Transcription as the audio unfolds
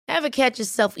Ever catch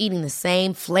yourself eating the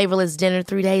same flavorless dinner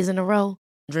 3 days in a row?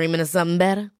 Dreaming of something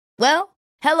better? Well,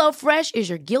 HelloFresh is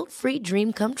your guilt-free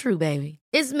dream come true, baby.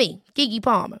 It's me, Keke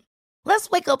Palmer. Let's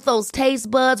wake up those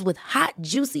taste buds with hot,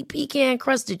 juicy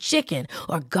pecan-crusted chicken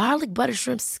or garlic butter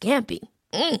shrimp scampi.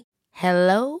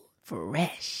 Hello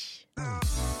Fresh.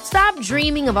 Stop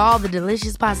dreaming of all the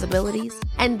delicious possibilities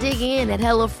and dig in at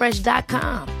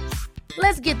HelloFresh.com.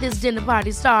 Let's get this dinner party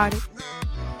started.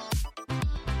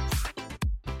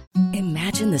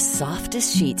 Imagine the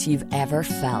softest sheets you've ever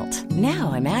felt.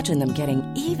 Now imagine them getting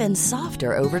even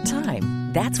softer over time.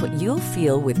 That's what you'll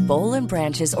feel with Boll &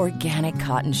 Branch's organic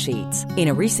cotton sheets. In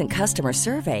a recent customer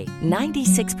survey,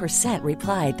 96%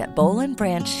 replied that Boll &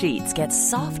 Branch sheets get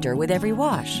softer with every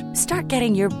wash. Start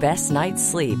getting your best night's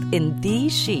sleep in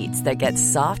these sheets that get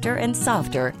softer and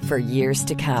softer for years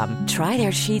to come. Try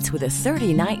their sheets with a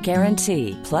 30-night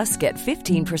guarantee. Plus, get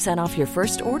 15% off your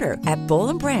first order at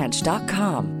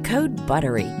bollandbranch.com. Code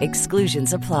BUTTERY.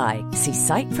 Exclusions apply. See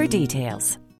site for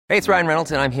details. Hey, it's Ryan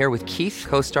Reynolds, and I'm here with Keith,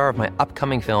 co-star of my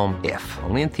upcoming film, If,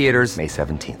 only in theaters May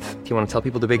 17th. Do you want to tell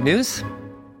people the big news?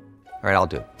 All right, I'll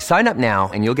do it. Sign up now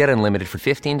and you'll get unlimited for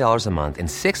 $15 a month and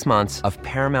 6 months of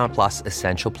Paramount Plus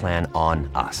Essential Plan on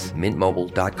us.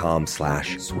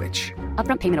 MintMobile.com/switch.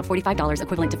 Upfront payment of $45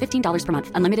 equivalent to $15 per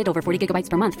month. Unlimited over 40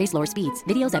 gigabytes per month. Face lower speeds.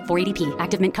 Videos at 480p.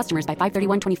 Active Mint customers by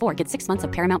 531.24 get 6 months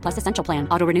of Paramount Plus Essential Plan.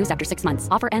 Auto renews after 6 months.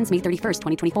 Offer ends May 31st,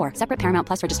 2024. Separate Paramount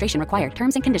Plus registration required.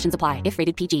 Terms and conditions apply if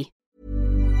rated PG.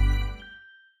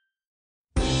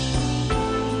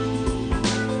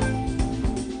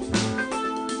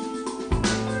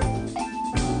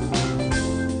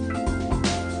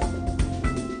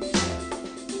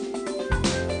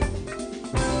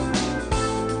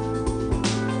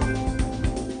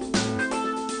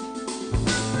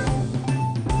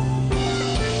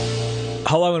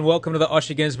 Hello and welcome to the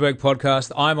Osher Günsberg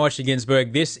podcast. I'm Osher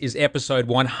Günsberg. This is episode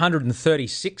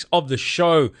 136 of the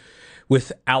show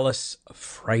with Alice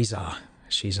Fraser.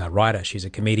 She's a writer. She's a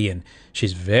comedian.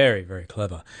 She's very, very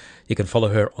clever. You can follow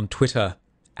her on Twitter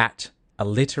at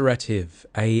alliterative,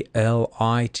 ALITERATIVE,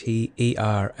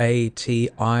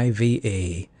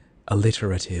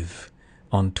 alliterative.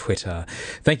 On Twitter.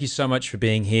 Thank you so much for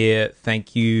being here.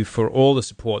 Thank you for all the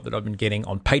support that I've been getting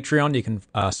on Patreon. You can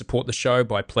support the show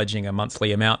by pledging a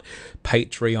monthly amount,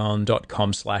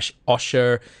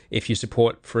 patreon.com/Osher. If you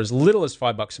support for as little as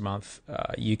 $5 a month,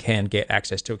 you can get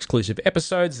access to exclusive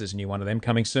episodes. There's a new one of them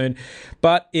coming soon.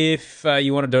 But if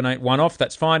you want to donate one-off,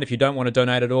 that's fine. If you don't want to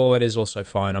donate at all, it is also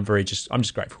fine. I'm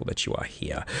just grateful that you are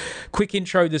here. Quick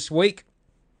intro this week.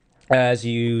 As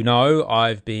you know,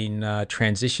 I've been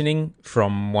transitioning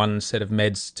from one set of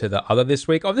meds to the other this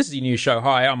week. Oh, this is a new show.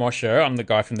 Hi, I'm Osher. I'm the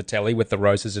guy from the telly with the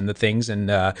roses and the things, and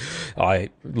I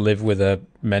live with a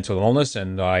mental illness,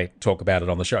 and I talk about it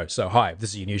on the show. So, hi, this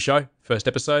is your new show, first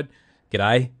episode.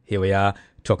 G'day, here we are,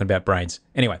 talking about brains.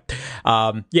 Anyway,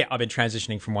 I've been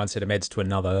transitioning from one set of meds to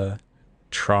another,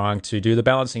 trying to do the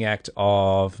balancing act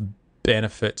of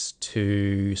benefits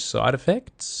to side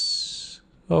effects,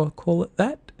 I'll call it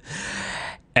that.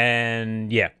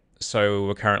 And so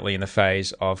we're currently in the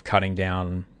phase of cutting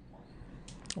down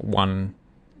one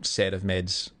set of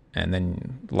meds and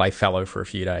then lay fallow for a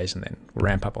few days and then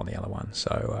ramp up on the other one.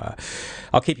 So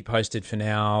I'll keep you posted for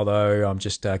now, though. I'm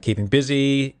just keeping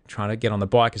busy, trying to get on the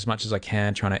bike as much as I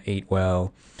can, trying to eat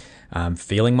well,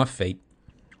 feeling my feet.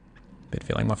 Been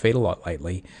feeling my feet a lot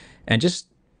lately. And just,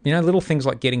 little things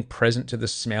like getting present to the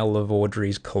smell of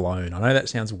Audrey's cologne. I know that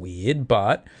sounds weird,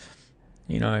 but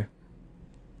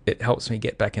it helps me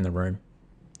get back in the room.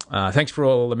 Thanks for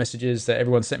all the messages that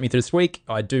everyone sent me through this week.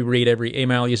 I do read every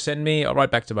email you send me. I'll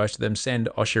write back to most of them. Send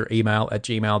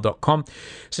osheremail@gmail.com.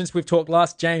 Since we've talked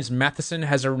last, James Matheson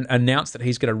has announced that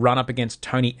he's going to run up against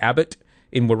Tony Abbott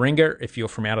in Warringah. If you're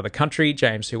from out of the country,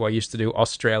 James, who I used to do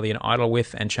Australian Idol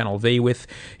with and Channel V with,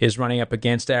 is running up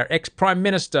against our ex-Prime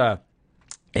Minister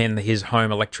in his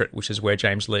home electorate, which is where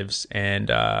James lives. And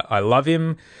I love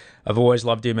him. I've always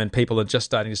loved him, and people are just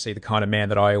starting to see the kind of man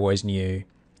that I always knew.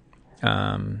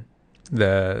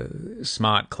 The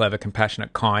smart, clever,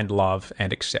 compassionate, kind, love,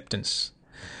 and acceptance.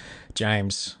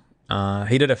 James,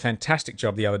 he did a fantastic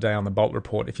job the other day on the Bolt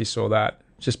Report, if you saw that.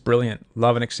 Just brilliant.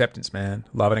 Love and acceptance, man.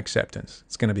 Love and acceptance.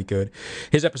 It's going to be good.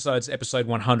 His episode's episode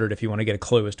 100, if you want to get a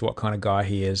clue as to what kind of guy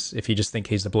he is. If you just think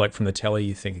he's the bloke from the telly,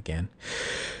 you think again.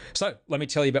 So, let me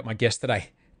tell you about my guest today.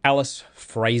 Alice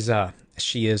Fraser.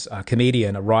 She is a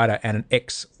comedian, a writer, and an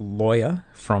ex-lawyer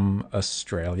from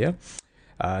Australia.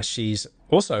 She's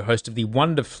also host of the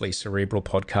wonderfully cerebral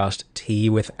podcast Tea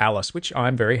with Alice, which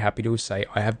I'm very happy to say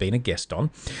I have been a guest on.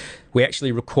 We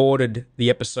actually recorded the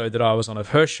episode that I was on of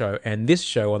her show and this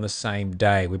show on the same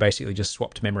day. We basically just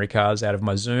swapped memory cards out of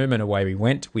my Zoom and away we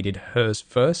went. We did hers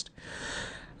first.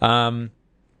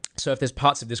 So if there's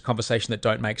parts of this conversation that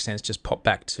don't make sense, just pop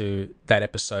back to that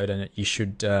episode and you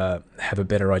should have a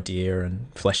better idea and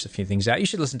flesh a few things out. You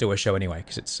should listen to her show anyway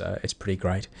because it's pretty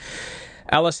great.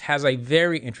 Alice has a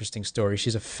very interesting story.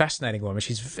 She's a fascinating woman.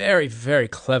 She's very, very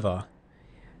clever.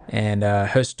 And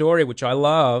her story, which I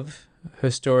love, her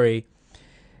story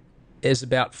is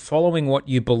about following what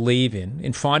you believe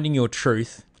in finding your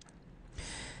truth,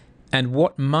 and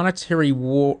what monetary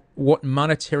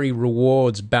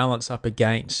rewards balance up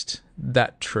against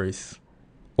that truth,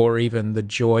 or even the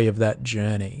joy of that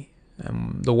journey.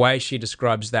 The way she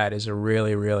describes that is a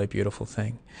really, really beautiful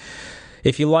thing.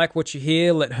 If you like what you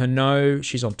hear, let her know.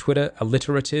 She's on Twitter,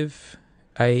 Alliterative,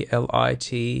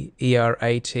 ALITERATIVE.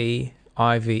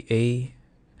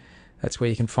 That's where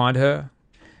you can find her.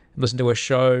 Listen to her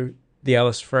show. The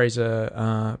Alice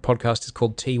Fraser podcast is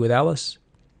called Tea with Alice.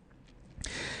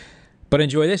 But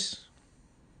enjoy this.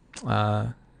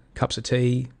 Cups of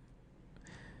tea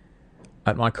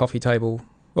at my coffee table,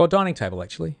 or dining table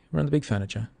actually. We're on the big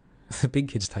furniture, the big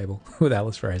kids table with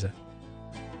Alice Fraser.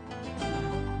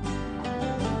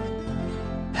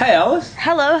 Hey Alice.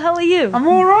 Hello, how are you? I'm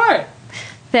all right.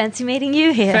 Fancy meeting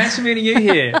you here. Fancy meeting you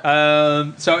here.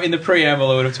 So in the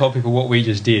preamble I would have told people what we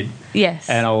just did. Yes.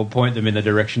 And I will point them in the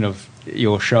direction of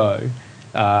your show,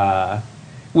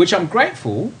 which I'm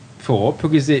grateful for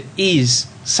because it is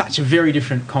such a very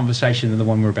different conversation than the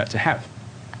one we're about to have.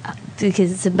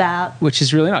 Because it's about... Which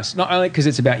is really nice. Not only because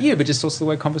it's about you, but just also the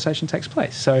way conversation takes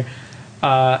place. So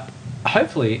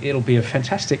hopefully it'll be a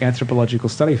fantastic anthropological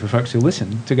study for folks who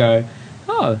listen to go,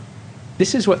 oh,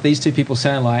 this is what these two people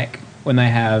sound like when they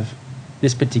have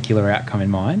this particular outcome in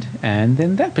mind and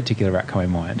then that particular outcome in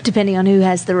mind. Depending on who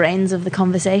has the reins of the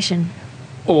conversation.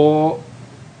 Or,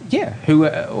 yeah, who,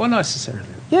 well, not necessarily.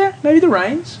 Yeah, maybe the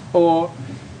reins, or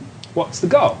what's the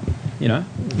goal? You know,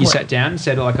 you sat down and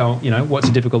said, like, oh, you know, what's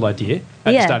a difficult idea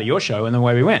at the start of your show, and the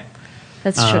way we went.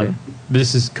 That's true. But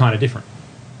this is kind of different.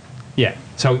 Yeah.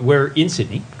 So we're in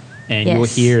Sydney, and you're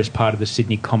here as part of the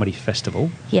Sydney Comedy Festival.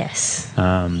 Yes.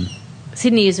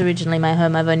 Sydney is originally my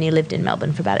home. I've only lived in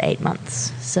Melbourne for about 8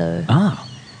 months, so... Ah.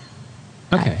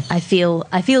 Okay. I feel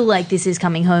like this is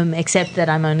coming home, except that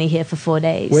I'm only here for 4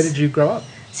 days. Where did you grow up?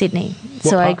 Sydney. What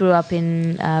so part? I grew up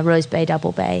in Rose Bay,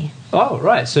 Double Bay. Oh,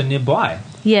 right. So nearby.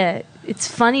 Yeah. It's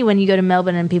funny when you go to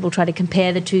Melbourne and people try to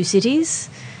compare the two cities.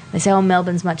 They say, oh,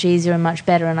 Melbourne's much easier and much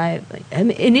better. And I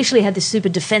initially had this super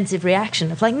defensive reaction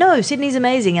of like, no, Sydney's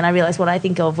amazing. And I realised what I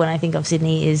think of when I think of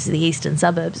Sydney is the eastern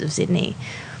suburbs of Sydney,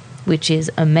 which is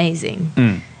amazing.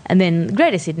 Mm. And then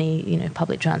Greater Sydney, you know,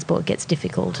 public transport gets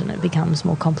difficult and it becomes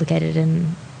more complicated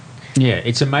and... Yeah,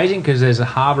 it's amazing because there's a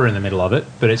harbour in the middle of it,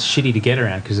 but it's shitty to get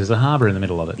around because there's a harbour in the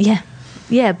middle of it. Yeah.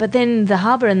 Yeah, but then the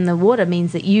harbour and the water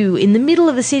means that you, in the middle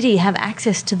of the city, have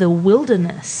access to the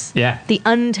wilderness. Yeah. The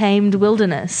untamed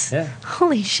wilderness. Yeah.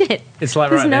 Holy shit. It's like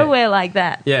There's right nowhere there. like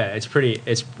that. Yeah, it's pretty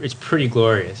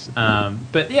glorious.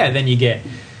 But yeah, then you get...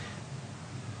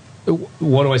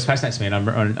 What always fascinates me, and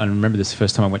I remember this the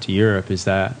first time I went to Europe, is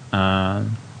that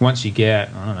once you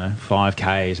get, I don't know, 5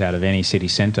 Ks out of any city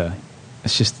centre,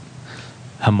 it's just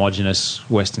homogenous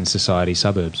Western society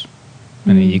suburbs.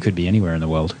 And you could be anywhere in the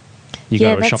world. You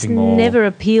go to a shopping mall. Yeah, that's never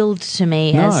appealed to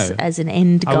me as an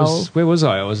end goal. Where was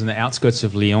I? I was in the outskirts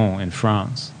of Lyon in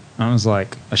France. I was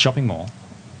like, a shopping mall.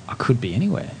 I could be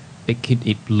anywhere.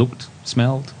 It looked,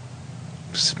 smelled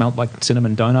like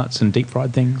cinnamon donuts and deep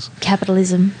fried things.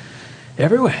 Capitalism.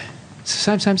 Everywhere. It's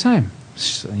the same.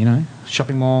 You know,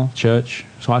 shopping mall, church,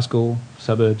 high school,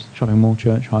 suburbs, shopping mall,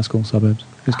 church, high school, suburbs.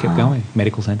 Just kept going.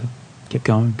 Medical centre. Kept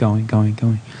going.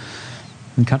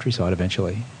 And countryside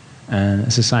eventually. And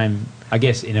it's the same, I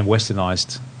guess, in a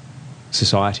westernised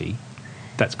society,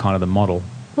 that's kind of the model.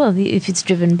 Well, if it's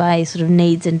driven by sort of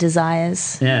needs and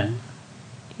desires. Yeah.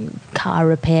 Car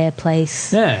repair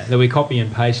place. Yeah, that we copy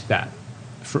and paste that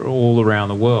for all around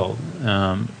the world.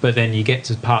 But then you get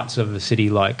to parts of a city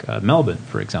like Melbourne,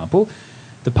 for example.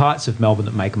 The parts of Melbourne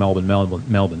that make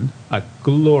Melbourne are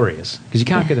glorious because you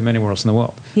can't get them anywhere else in the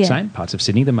world. Yeah. Same parts of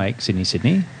Sydney that make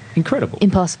Sydney, incredible.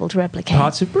 Impossible to replicate.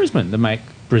 Parts of Brisbane that make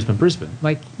Brisbane.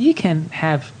 Like, you can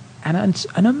have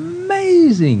an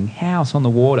amazing house on the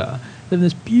water, live in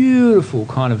this beautiful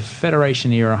kind of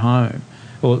Federation-era home,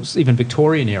 or even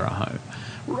Victorian-era home,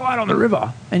 right on the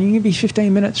river, and you can be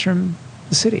 15 minutes from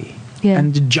the city. Yeah.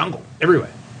 And the jungle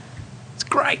everywhere. It's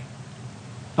great.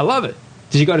 I love it.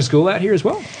 Did you go to school out here as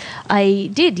well? I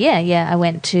did, yeah. I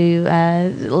went to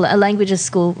a languages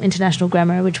school, International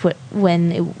Grammar, which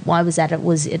when I was at it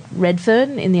was at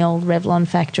Redfern in the old Revlon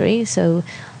factory. So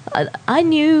I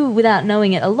knew, without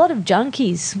knowing it, a lot of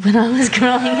junkies when I was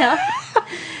growing up.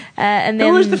 And then,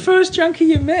 Who was the first junkie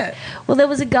you met? well, there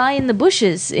was a guy in the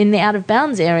bushes in the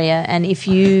out-of-bounds area, and if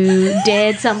you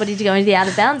dared somebody to go into the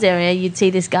out-of-bounds area, you'd see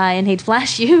this guy and he'd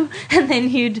flash you, and then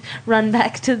you'd run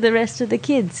back to the rest of the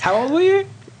kids. How old were you?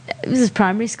 It was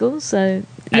primary school, so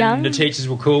young. And the teachers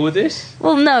were cool with this?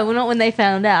 Well, no, not when they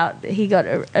found out. He got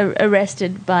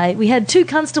arrested by... We had two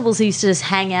constables who used to just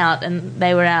hang out, and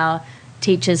they were our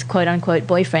teachers' quote-unquote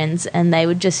boyfriends, and they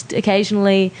would just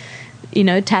occasionally,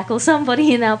 tackle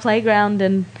somebody in our playground.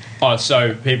 And Oh,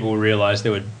 so people realised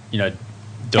there were, dodgy...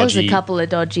 there was a couple of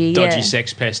dodgy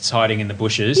sex pests hiding in the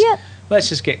bushes. Yeah. Let's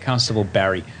just get Constable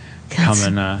Barry come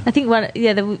and... I think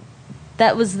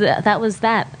that was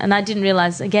that. And I didn't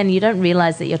realise, again, you don't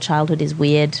realise that your childhood is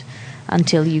weird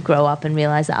until you grow up and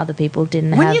realise that other people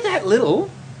didn't When have... you're that little,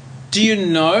 do you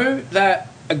know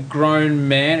that a grown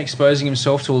man exposing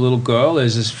himself to a little girl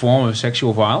is a form of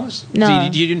sexual violence? No. So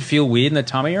you didn't feel weird in the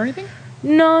tummy or anything?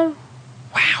 No.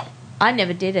 Wow. I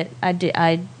never did it.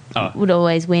 I would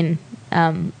always win.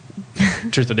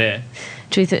 Truth or dare?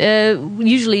 Truth.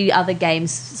 Usually other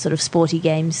games, sort of sporty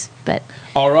games, but...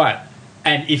 All right.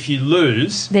 And if you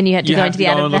lose... Then you had to go into the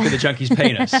go and look at the out-of-bounds. junkie's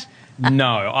penis.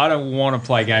 No, I don't want to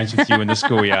play games with you in the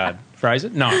schoolyard. Fraser?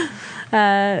 No.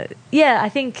 Yeah, I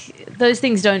think those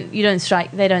things don't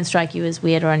strike you as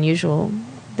weird or unusual.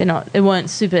 They weren't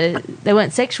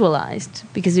sexualized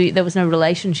because there was no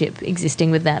relationship existing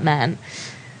with that man.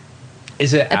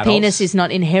 Is it a penis is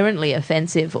not inherently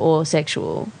offensive or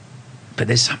sexual. But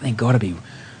there's something got to be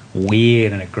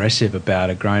weird and aggressive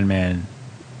about a grown man.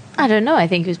 I don't know. I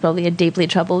think he was probably a deeply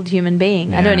troubled human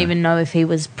being. Yeah. I don't even know if he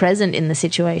was present in the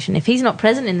situation. If he's not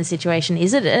present in the situation,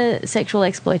 is it a sexual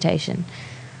exploitation?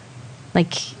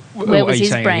 Like, where was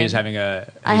his brain? He was having I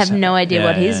have no idea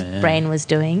what his brain was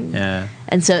doing. Yeah.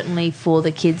 And certainly for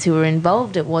the kids who were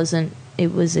involved, it was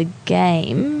a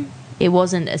game. It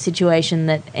wasn't a situation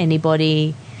that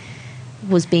anybody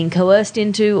was being coerced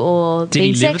into or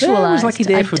being he live sexualized. there? Was like he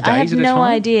there for days I have at a no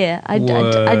time? idea. I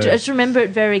Whoa. just remember it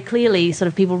very clearly, sort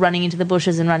of people running into the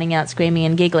bushes and running out screaming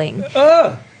and giggling.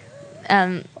 Oh!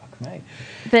 Mate.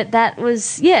 But that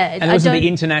was, yeah. And it was the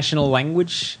International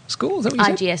Language School? Is that what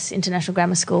you said? IGS, International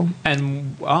Grammar School.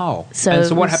 And,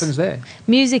 So what happens there?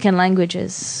 Music and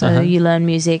languages. So you learn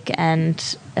music,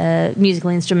 and musical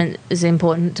instrument is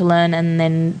important to learn, and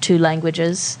then 2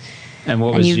 languages. And what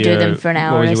And was you your, do them for an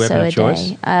hour what was or your so weapon a of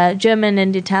choice? day. German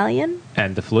and Italian.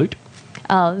 And the flute?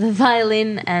 Oh, the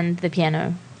violin and the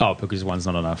piano. Oh, because one's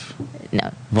not enough.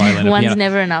 No. Violin and One's piano.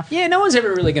 never enough. Yeah, no one's ever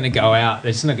really going to go out.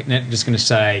 It's not just going to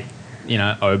say,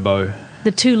 oboe.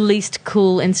 The 2 least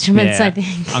cool instruments, I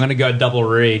think. I'm going to go double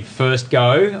reed. First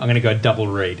go, I'm going to go double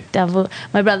reed.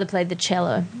 My brother played the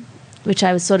cello, which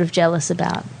I was sort of jealous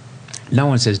about. No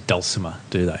one says dulcimer,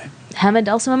 do they? Hammer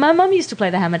dulcimer. My mum used to play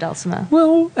the hammer dulcimer.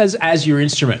 Well, as your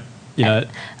instrument, Oh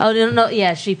no!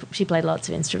 Yeah, she played lots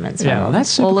of instruments. Yeah, well, that's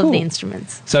super all of cool. the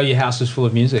instruments. So your house was full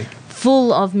of music?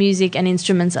 Full of music and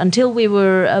instruments until we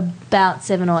were about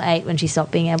 7 or 8 when she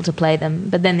stopped being able to play them.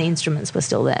 But then the instruments were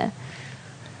still there.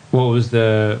 What was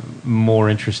the more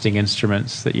interesting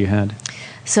instruments that you had?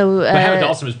 So the hammer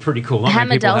dulcimer is pretty cool. Not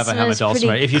many people have a hammer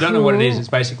dulcimer. If you don't know what it is, it's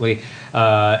basically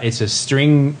it's a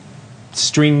stringed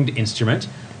instrument,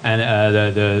 and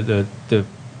the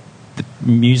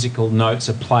musical notes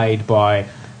are played by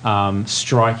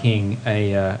striking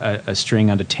a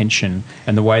string under tension,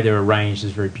 and the way they're arranged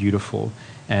is very beautiful.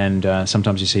 And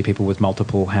sometimes you see people with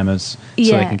multiple hammers so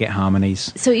they can get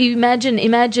harmonies. So you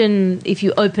imagine if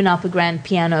you open up a grand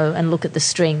piano and look at the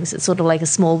strings, it's sort of like a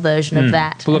small version of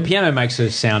that. Well, a piano makes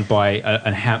a sound by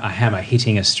a hammer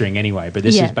hitting a string anyway, but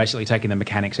this is basically taking the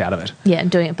mechanics out of it. Yeah, and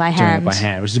doing it by hand.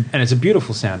 And it's a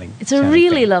beautiful sounding. It's a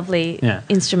really lovely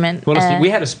instrument. Well, we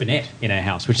had a spinet in our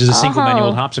house, which is a single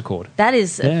manual harpsichord. That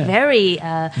is a very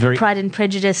Pride and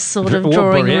Prejudice sort of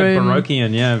drawing room.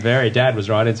 Baroquean, very. Dad was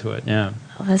right into it, yeah.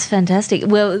 Oh, that's fantastic.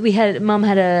 Well, Mum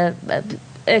had a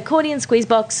accordion squeeze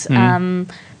box,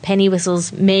 penny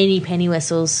whistles, many penny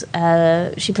whistles.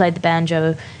 She played the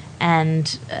banjo,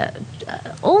 and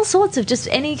all sorts of just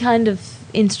any kind of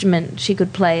instrument she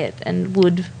could play it and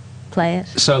would play it.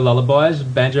 So lullabies,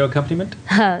 banjo accompaniment?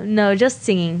 No, just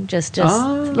singing. Just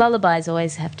lullabies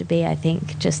always have to be, I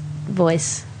think, just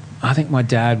voice. I think my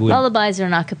dad would. Lullabies are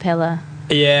an a cappella.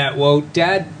 Yeah, well,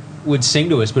 Dad would sing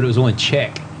to us, but it was all in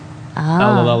Czech.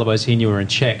 All the lullabies he knew were in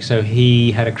Czech, so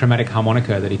he had a chromatic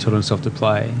harmonica that he taught himself to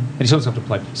play, and he taught himself to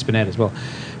play spinet as well.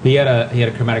 But he had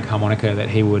a chromatic harmonica that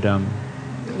he would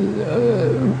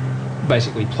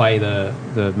basically play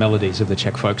the melodies of the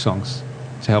Czech folk songs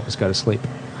to help us go to sleep.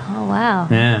 Oh, wow.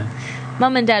 Yeah.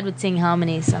 Mum and Dad would sing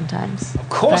harmonies sometimes. Of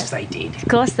course they did. Of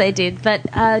course they did. But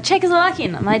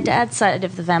Czechoslovakian. My dad's side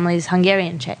of the family is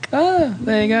Hungarian Czech. Ah,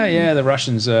 there you go. Yeah, the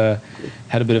Russians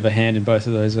had a bit of a hand in both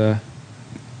those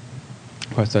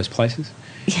places.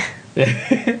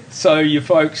 Yeah. So your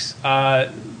folks,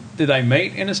 did they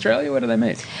meet in Australia? Where did they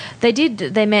meet? They did.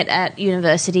 They met at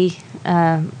university.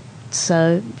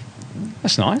 So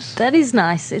That's nice. that is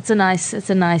nice. It's a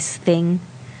nice thing.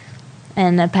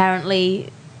 And apparently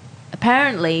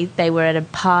they were at a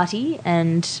party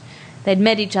and they'd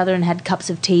met each other and had cups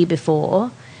of tea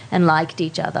before and liked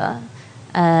each other.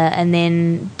 And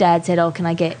then Dad said, "Oh, can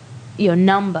I get your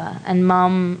number?" And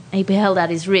Mum, he held out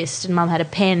his wrist and Mum had a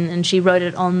pen and she wrote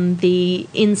it on the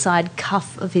inside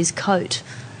cuff of his coat.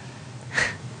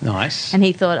 Nice. And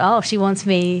he thought, "Oh, she wants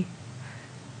me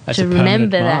That's to a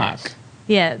permanent remember mark. that."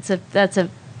 Yeah, that's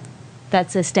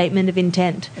a statement of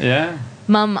intent. Yeah.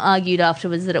 Mum argued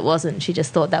afterwards that it wasn't. She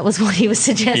just thought that was what he was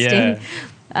suggesting.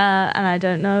 And I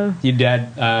don't know. Your dad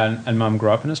and Mum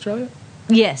grew up in Australia?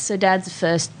 Yes, so Dad's a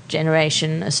first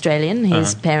generation Australian.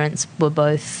 His parents were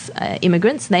both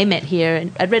immigrants. They met here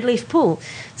at Redleaf Pool.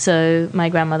 So my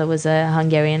grandmother was a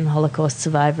Hungarian Holocaust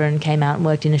survivor and came out and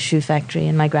worked in a shoe factory,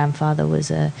 and my grandfather was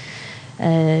a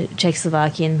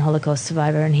Czechoslovakian Holocaust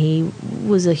survivor, and he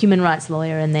was a human rights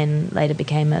lawyer and then later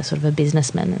became a sort of a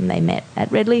businessman, and they met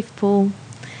at Redleaf Pool.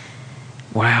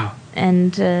 Wow.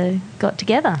 And got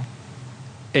together.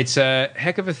 It's a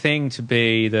heck of a thing to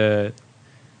be the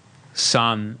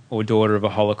son or daughter of a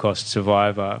Holocaust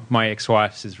survivor. My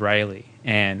ex-wife's Israeli,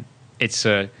 and it's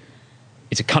a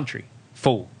country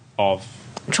full of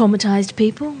Traumatized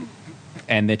people.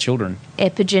 and their children.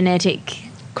 Epigenetic.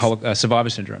 Survivor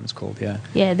syndrome, it's called. Yeah.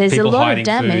 Yeah, there's people a lot hiding of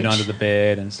damage. food under the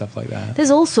bed and stuff like that.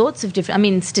 There's all sorts of different... I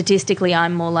mean, statistically,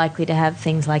 I'm more likely to have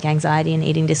things like anxiety and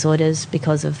eating disorders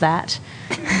because of that.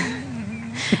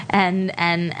 and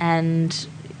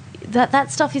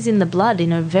that stuff is in the blood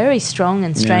in a very strong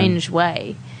and strange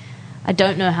way. I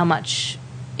don't know how much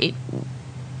it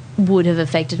would have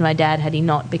affected my dad had he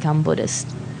not become Buddhist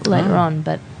later on,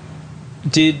 but...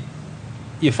 Did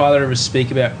your father ever speak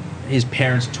about his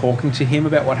parents talking to him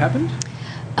about what happened?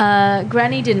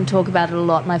 Granny didn't talk about it a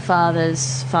lot. My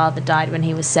father's father died when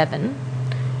he was 7.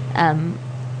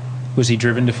 Was he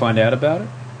driven to find out about it?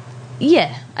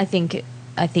 Yeah, I think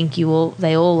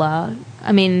they all are.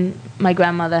 I mean, my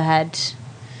grandmother had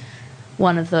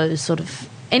one of those sort of...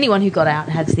 Anyone who got out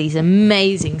has these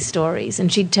amazing stories,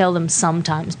 and she'd tell them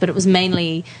sometimes, but it was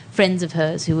mainly friends of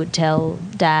hers who would tell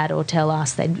Dad or tell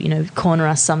us. They'd, corner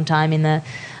us sometime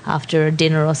after a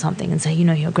dinner or something and say,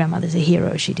 your grandmother's a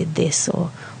hero, she did this, or...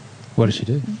 What did she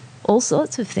do? All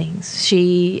sorts of things.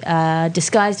 She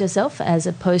disguised herself as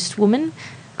a postwoman,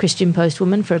 Christian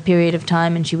postwoman, for a period of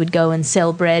time, and she would go and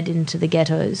sell bread into the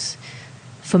ghettos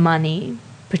for money,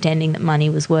 pretending that money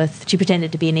was worth... She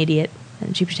pretended to be an idiot,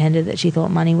 and she pretended that she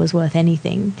thought money was worth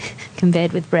anything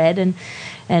compared with bread,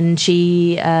 and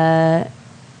she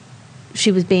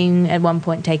was being at one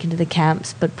point taken to the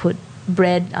camps but put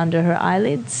bread under her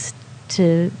eyelids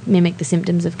to mimic the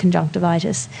symptoms of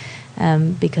conjunctivitis,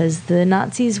 because the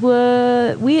Nazis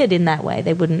were weird in that way.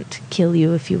 They wouldn't kill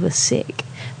you if you were sick,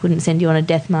 wouldn't send you on a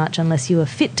death march unless you were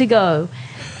fit to go,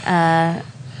 and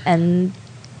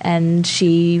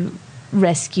she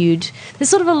rescued... There's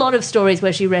sort of a lot of stories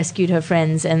where she rescued her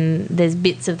friends, and there's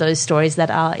bits of those stories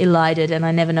that are elided, and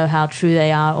I never know how true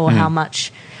they are or how much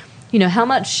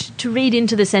to read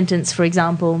into the sentence. For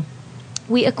example,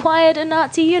 we acquired a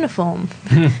Nazi uniform.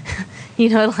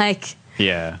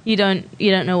 Yeah. You don't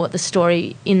know what the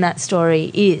story in that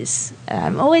story is.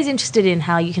 I'm always interested in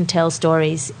how you can tell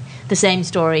stories, the same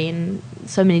story, in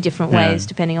so many different ways,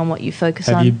 depending on what you focus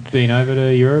on. Have you been over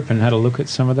to Europe and had a look at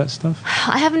some of that stuff?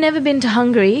 I have never been to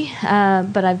Hungary,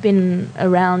 but I've been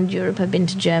around Europe. I've been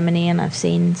to Germany, and I've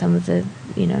seen some of the,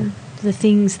 the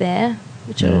things there,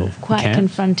 which are quite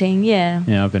confronting. Yeah.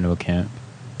 Yeah, I've been to a camp.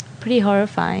 Pretty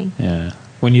horrifying. Yeah.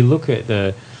 When you look at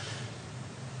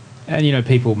and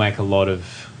people make a lot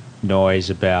of noise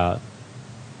about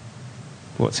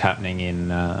what's happening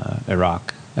in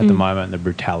Iraq at the moment and the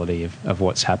brutality of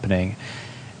what's happening.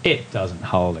 It doesn't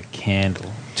hold a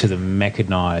candle to the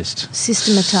mechanised,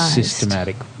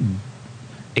 systematic,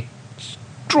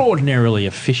 extraordinarily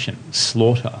efficient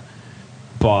slaughter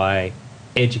by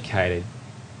educated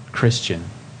Christian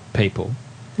people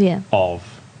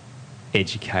of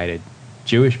educated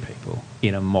Jewish people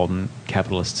in a modern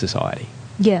capitalist society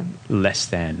Yeah. less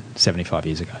than 75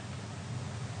 years ago.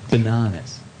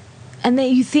 Bananas. And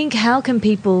then you think, how could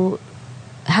people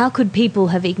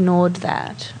have ignored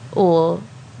that or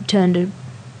turned a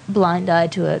blind eye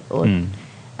to it?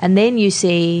 And then you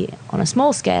see, on a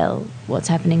small scale, what's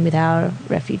happening with our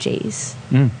refugees.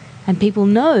 And people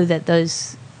know that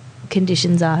those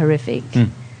conditions are horrific.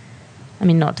 I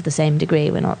mean, not to the same degree.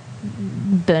 We're not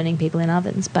burning people in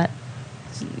ovens, but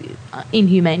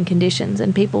inhumane conditions.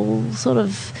 And people sort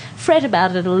of fret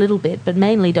about it a little bit, but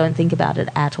mainly don't think about it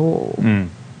at all.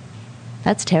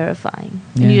 That's terrifying.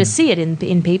 Yeah. And you just see it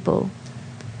in people.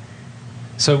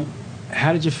 So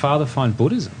how did your father find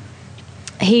Buddhism?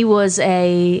 He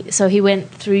went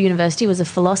through university, was a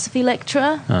philosophy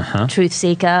lecturer, truth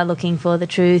seeker, looking for the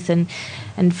truth,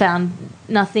 and found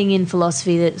nothing in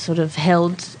philosophy that sort of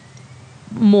held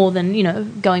more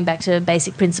than, going back to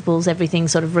basic principles, everything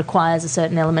sort of requires a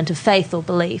certain element of faith or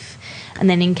belief. And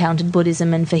then encountered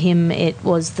Buddhism, and for him it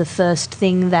was the first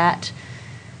thing that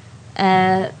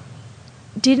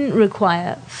didn't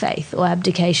require faith or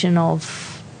abdication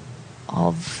of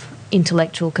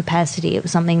intellectual capacity. It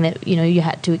was something that you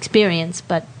had to experience,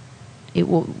 but it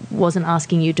wasn't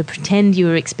asking you to pretend you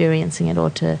were experiencing it or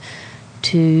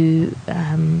to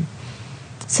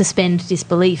suspend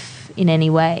disbelief in any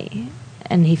way.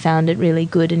 And he found it really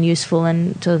good and useful,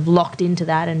 and sort of locked into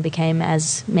that and became,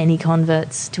 as many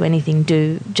converts to anything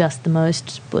do, just the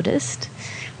most Buddhist.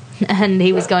 And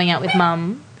he was going out with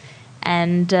Mum,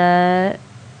 and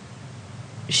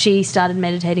she started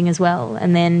meditating as well,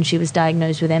 and then she was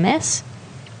diagnosed with MS.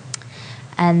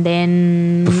 And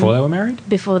then... Before they were married?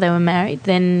 Before they were married.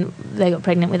 Then they got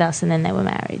pregnant with us, and then they were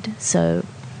married. So,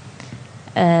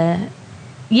 they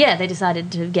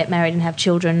decided to get married and have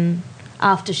children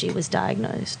after she was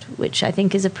diagnosed, which I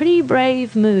think is a pretty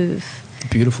brave move.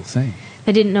 Beautiful thing.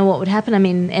 They didn't know what would happen. I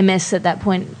mean, MS at that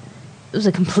point was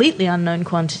a completely unknown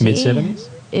quantity. Mid-70s?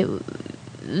 It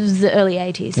was the early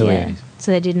 80s, Early yeah. 80s.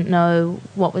 So they didn't know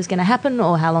what was going to happen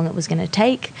or how long it was going to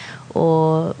take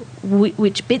or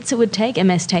which bits it would take.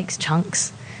 MS takes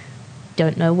chunks.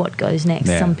 Don't know what goes next.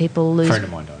 Yeah. Some people lose... A friend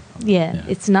of mine died. Yeah,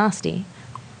 it's nasty.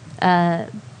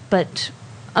 But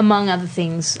among other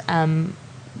things,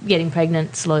 getting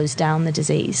pregnant slows down the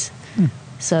disease.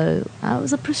 So I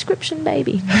was a prescription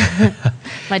baby.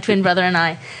 My twin brother and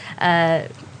I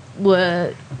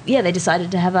they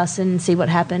decided to have us and see what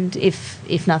happened,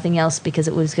 if nothing else, because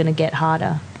it was going to get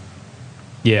harder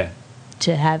Yeah.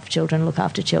 to have children, look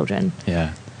after children.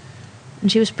 Yeah.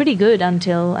 And she was pretty good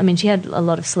until, she had a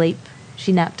lot of sleep.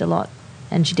 She napped a lot,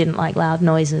 and she didn't like loud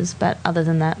noises, but other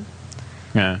than that,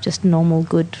 Yeah. just normal,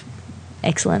 good,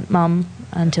 excellent mum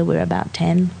until we were about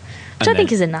 10, which I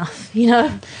think is enough,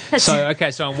 That's, So on one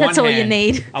hand... that's all you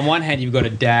need. On one hand, you've got a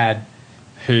dad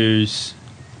who's...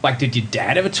 Like, did your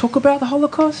dad ever talk about the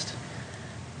Holocaust?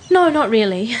 No, not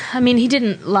really. He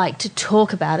didn't like to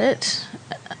talk about it,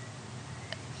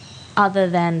 other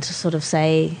than to sort of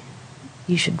say,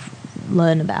 you should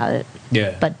learn about it,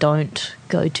 Yeah. but don't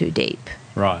go too deep.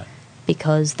 Right.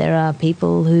 Because there are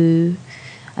people who...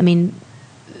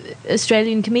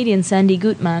 Australian comedian Sandy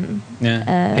Gutman...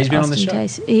 Yeah. He's been on the show?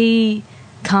 He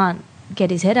can't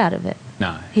get his head out of it.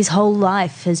 No. His whole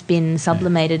life has been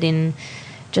sublimated in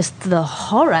just the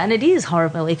horror, and it is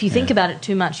horrible. If you think about it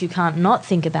too much, you can't not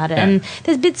think about it. Yeah. And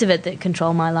there's bits of it that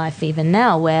control my life even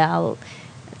now, where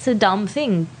it's a dumb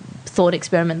thought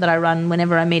experiment that I run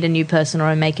whenever I meet a new person or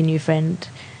I make a new friend.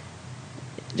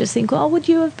 Just think, would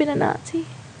you have been a Nazi?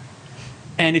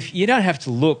 And if you don't have to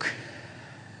look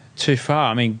too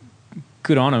far,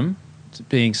 good on them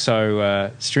being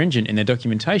so stringent in their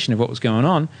documentation of what was going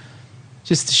on.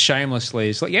 Just shamelessly,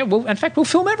 it's like, in fact, we'll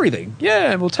film everything.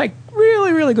 Yeah, we'll take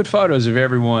really, really good photos of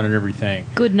everyone and everything.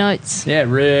 Good notes. Yeah,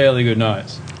 really good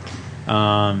notes.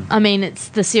 It's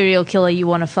the serial killer you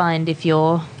want to find if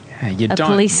you're a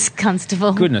police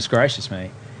constable. Goodness gracious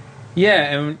me.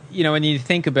 Yeah, and, when you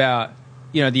think about,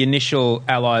 the initial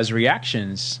Allies'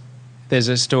 reactions, there's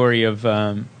a story of,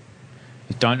 I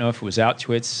don't know if it was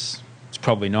Auschwitz. It's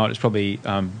probably not. It's probably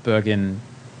Birkenau.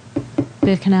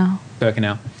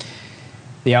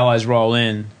 The Allies roll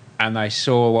in and they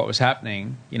saw what was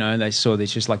happening. They saw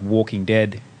this just like Walking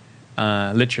Dead,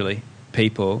 literally,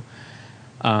 people.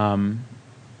 And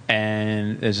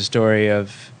there's a story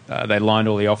of they lined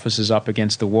all the officers up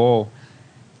against the wall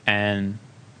and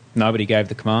nobody gave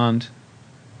the command.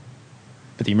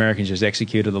 But the Americans just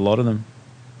executed a lot of them.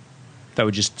 They were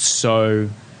just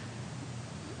so...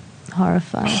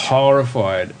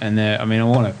 Horrified. And I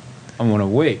want to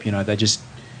weep. They just...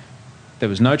 There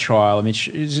was no trial.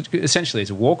 Essentially, it's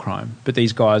a war crime. But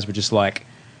these guys were just like,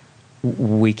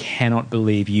 we cannot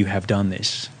believe you have done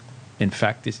this. In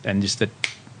fact, this, and just like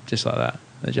that,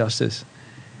 the justice.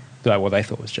 Like what they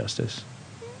thought was justice.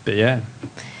 But yeah.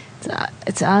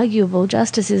 It's arguable.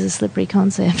 Justice is a slippery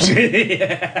concept.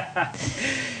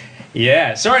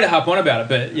 Yeah. Sorry to harp on about it,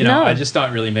 but, No. I just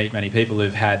don't really meet many people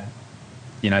who've had,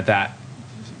 that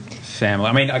family.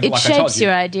 I mean, It like I shapes told you,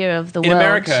 your idea of the in world.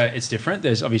 America, it's different.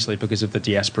 There's obviously, because of the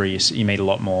diaspora, you meet a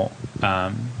lot more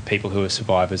people who are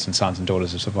survivors and sons and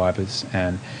daughters of survivors.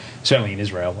 And certainly in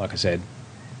Israel, like I said.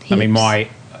 I mean, Heaps. my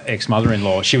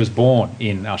ex-mother-in-law, she was born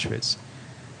in Auschwitz.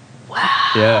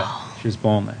 Wow. Yeah, she was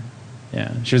born there.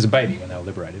 Yeah, she was a baby when they were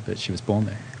liberated, but she was born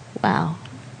there. Wow.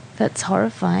 That's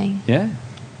horrifying. Yeah.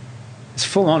 It's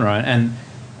full on, right? And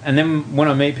then when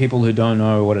I meet people who don't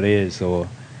know what it is, or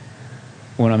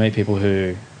when I meet people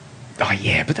who, oh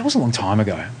yeah, but that was a long time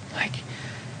ago. Like,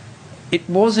 it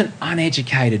wasn't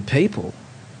uneducated people.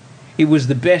 It was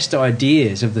the best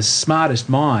ideas of the smartest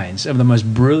minds of the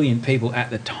most brilliant people at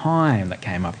the time that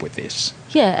came up with this.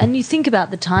 Yeah, and you think about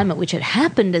the time at which it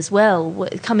happened as well,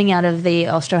 coming out of the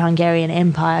Austro-Hungarian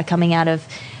Empire, coming out of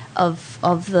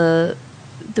the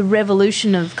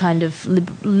revolution of kind of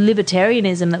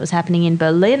libertarianism that was happening in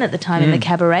Berlin at the time in the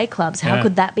cabaret clubs. How Yeah.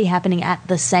 could that be happening at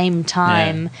the same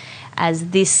time as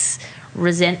this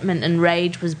resentment and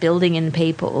rage was building in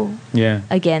people Yeah.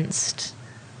 against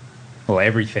Well,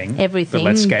 everything. everything? But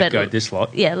let's scapegoat this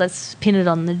lot. Yeah, let's pin it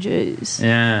on the Jews.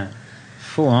 Yeah.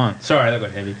 Full on. Sorry, that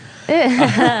got heavy.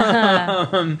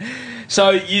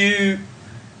 So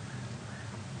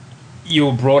you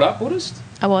were brought up Buddhist?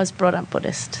 I was brought up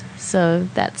Buddhist, so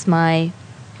that's my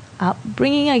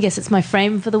upbringing. I guess it's my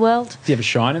frame for the world. Do you have a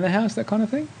shrine in the house, that kind of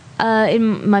thing?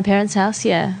 In my parents' house,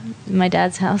 yeah. In my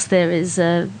dad's house, there is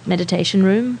a meditation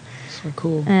room. So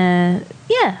cool.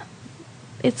 Yeah,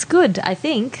 it's good, I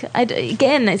think.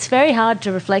 Again, it's very hard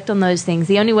to reflect on those things.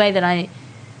 The only way that I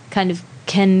kind of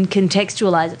can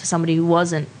contextualize it for somebody who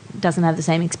doesn't have the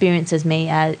same experience as me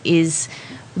is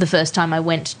the first time I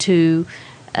went to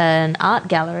an art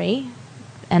gallery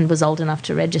and was old enough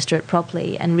to register it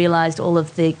properly and realised all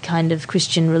of the kind of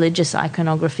Christian religious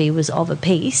iconography was of a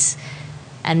piece,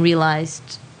 and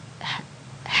realised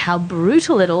how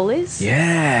brutal it all is.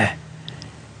 Yeah.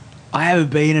 I haven't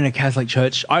been in a Catholic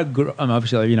church.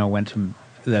 Obviously, went to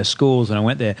their schools and I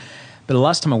went there. But the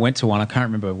last time I went to one, I can't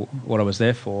remember what I was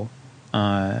there for.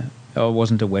 It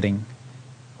wasn't a wedding.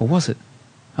 Or was it?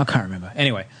 I can't remember.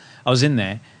 Anyway, I was in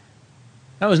there.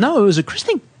 It was a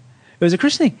christening. It was a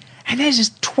christening. And there's this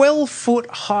 12-foot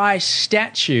high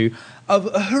statue of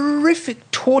a horrific,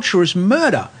 torturous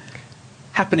murder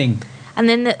happening. And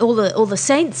then all the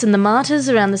saints and the martyrs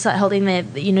around the site holding their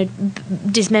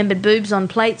dismembered boobs on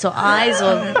plates or eyes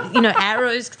or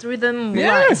arrows through them,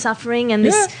 like suffering, and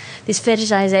this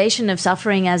fetishization of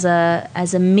suffering as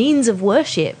a means of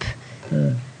worship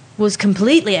was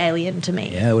completely alien to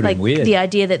me. Yeah, it would have been weird. The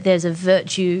idea that there's a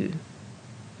virtue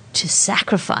to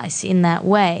sacrifice in that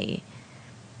way.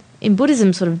 In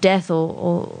Buddhism, sort of death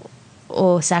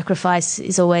or sacrifice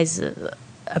is always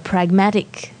a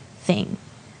pragmatic thing.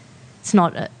 It's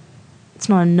not a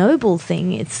noble thing.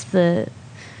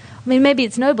 Maybe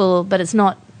it's noble, but it's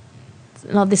not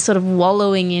this sort of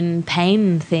wallowing in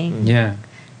pain thing. Yeah.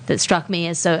 That struck me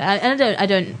as so. I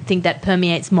don't think that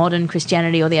permeates modern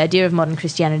Christianity or the idea of modern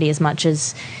Christianity as much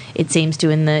as it seems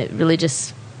to in the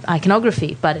religious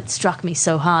iconography. But it struck me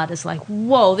so hard. It's like,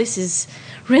 whoa, this is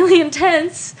really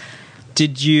intense.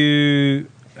 Did you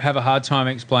have a hard time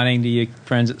explaining to your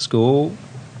friends at school?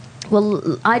 Well,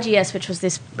 IGS, which was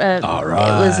this, it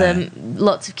was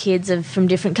lots of kids from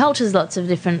different cultures, lots of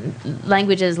different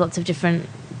languages, lots of different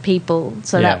people.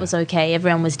 So that was okay.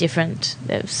 Everyone was different.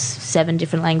 There was 7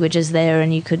 different languages there,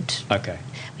 and you could. Okay.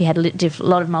 We had a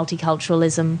lot of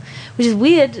multiculturalism, which is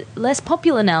weird. Less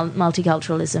popular now,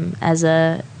 multiculturalism as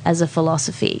a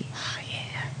philosophy.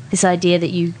 This idea that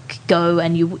you go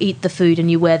and you eat the food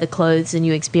and you wear the clothes and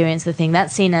you experience the thing,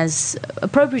 that's seen as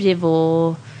appropriative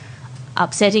or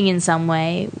upsetting in some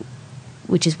way,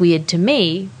 which is weird to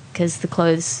me because the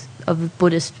clothes of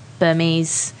Buddhist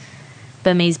Burmese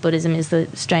Buddhism is the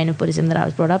strain of Buddhism that I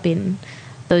was brought up in.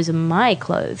 Those are my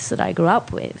clothes that I grew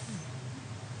up with.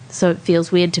 So it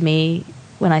feels weird to me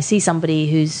when I see somebody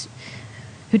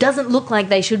who doesn't look like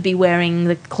they should be wearing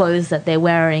the clothes that they're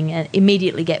wearing and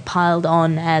immediately get piled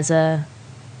on as a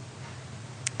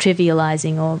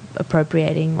trivializing or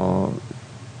appropriating or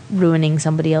ruining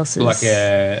somebody else's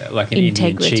like an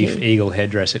integrity. Indian chief eagle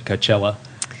headdress at Coachella.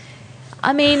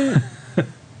 I mean,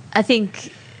 I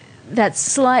think that's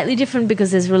slightly different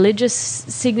because there's religious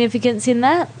significance in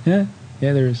that. Yeah,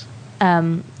 there is.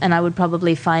 And I would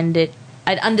probably find it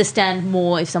I'd understand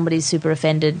more if somebody's super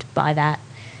offended by that,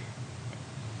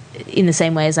 in the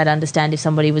same way as I'd understand if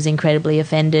somebody was incredibly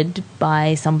offended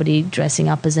by somebody dressing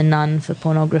up as a nun for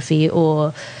pornography,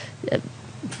 or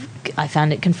I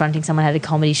found it confronting someone who had a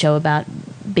comedy show about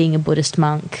being a Buddhist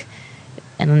monk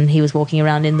and he was walking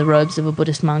around in the robes of a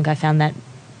Buddhist monk. I found that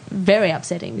very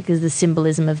upsetting because the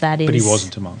symbolism of that is... But he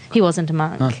wasn't a monk. He wasn't a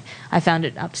monk. Huh. I found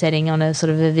it upsetting on a sort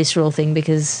of a visceral thing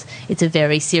because it's a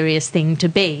very serious thing to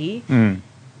be.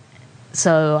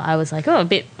 So I was like, oh, a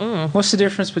bit... What's the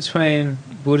difference between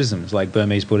Buddhisms, like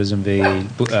Burmese Buddhism v.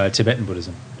 Tibetan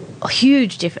Buddhism? A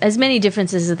huge as many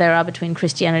differences as there are between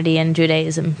Christianity and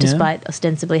Judaism, despite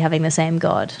ostensibly having the same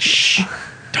God. Shh.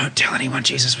 Don't tell anyone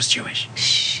Jesus was Jewish.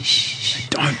 Shh.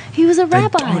 Don't. He was a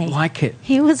rabbi. They don't like it.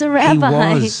 He was a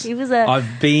rabbi. He was.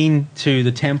 I've been to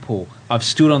the temple. I've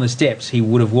stood on the steps. He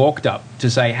would have walked up to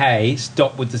say, hey,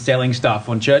 stop with the selling stuff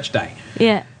on church day.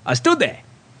 Yeah. I stood there.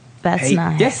 That's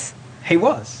nice. Yes, he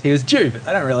was. He was Jew, but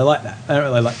I don't really like that. I don't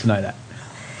really like to know that.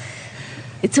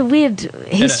 It's a weird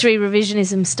history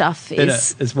revisioning stuff.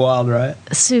 It's wild, right?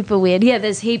 Super weird. Yeah,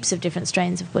 there's heaps of different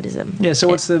strains of Buddhism. Yeah, so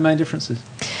what's the main differences?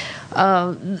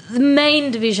 The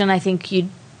main division, I think,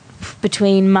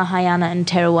 between Mahayana and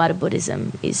Theravada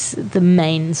Buddhism is the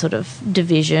main sort of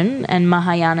division, and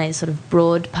Mahayana is sort of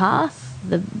broad path,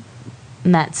 and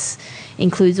that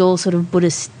includes all sort of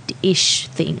Buddhist-ish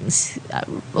things,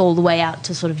 all the way out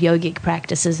to sort of yogic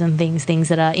practices and things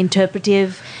that are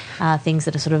interpretive, things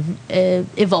that are sort of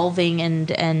evolving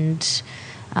and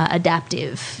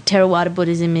adaptive. Theravada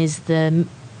Buddhism is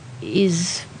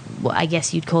well, I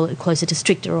guess you'd call it closer to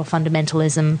stricter or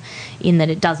fundamentalism, in that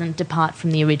it doesn't depart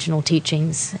from the original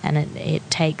teachings, and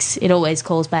it always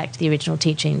calls back to the original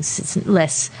teachings. It's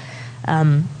less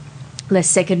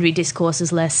secondary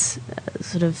discourses, less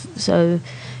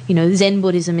Zen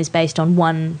Buddhism is based on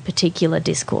one particular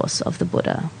discourse of the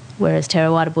Buddha, whereas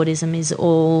Theravada Buddhism is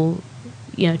all,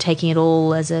 taking it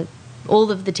all as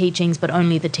all of the teachings, but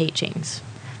only the teachings,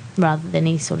 rather than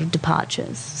any sort of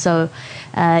departures. So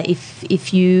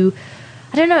if you,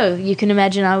 I don't know, you can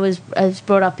imagine I was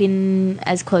brought up in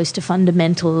as close to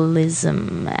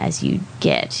fundamentalism as you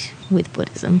get with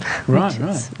Buddhism.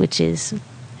 Which is,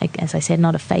 as I said,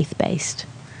 not a faith-based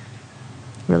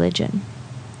religion.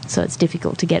 So it's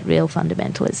difficult to get real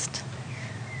fundamentalist.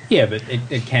 Yeah, but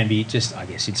it can be just, I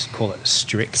guess you'd call it a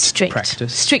strict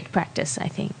practice. Strict practice, I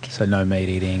think. So no meat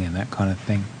eating and that kind of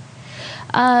thing.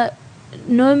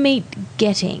 No meat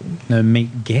getting. No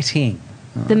meat getting.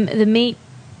 Oh. The meat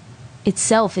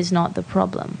itself is not the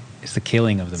problem. It's the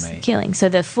killing of the meat. Killing. So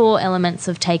the 4 elements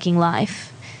of taking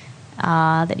life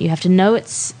are that you have to know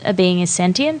a being is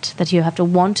sentient, that you have to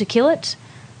want to kill it,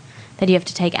 that you have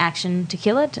to take action to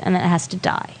kill it, and that it has to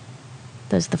die.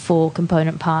 Those are the 4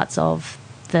 component parts of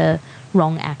the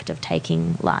wrong act of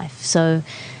taking life. So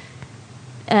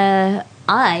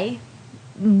I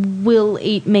will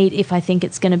eat meat if I think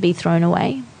it's going to be thrown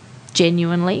away,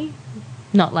 genuinely.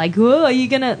 Not like, oh, are you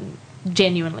going to...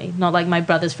 Genuinely. Not like my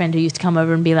brother's friend who used to come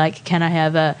over and be like, can I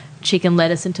have a chicken,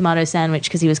 lettuce and tomato sandwich,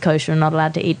 because he was kosher and not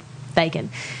allowed to eat bacon.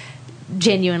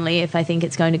 Genuinely, if I think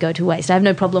it's going to go to waste. I have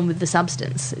no problem with the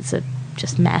substance. It's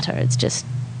just matter. It's just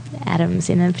atoms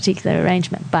in a particular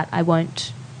arrangement. But I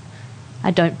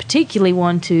don't particularly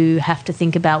want to have to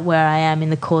think about where I am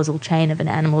in the causal chain of an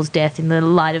animal's death in the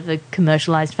light of a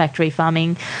commercialized factory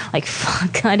farming. Like,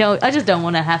 fuck, I just don't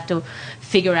want to have to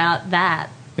figure out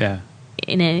that. Yeah.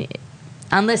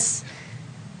 Unless,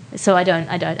 so I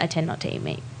tend not to eat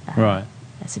meat. Right.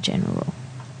 That's a general rule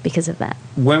because of that.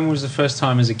 When was the first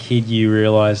time as a kid you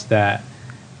realised that,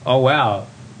 oh wow,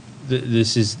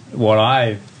 this is what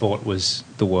I thought was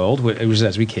the world? It was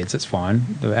as we kids, it's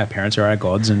fine. Our parents are our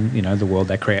gods, and the world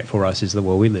they create for us is the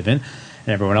world we live in, and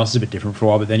everyone else is a bit different for a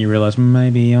while. But then you realise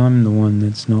maybe I'm the one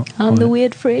that's not. I'm the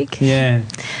weird freak. Yeah.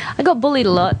 I got bullied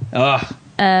a lot. Ugh.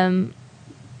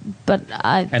 But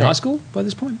at high school by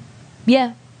this point?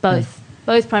 Yeah, both.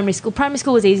 Both primary school. Primary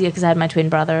school was easier because I had my twin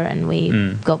brother and we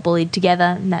got bullied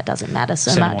together, and that doesn't matter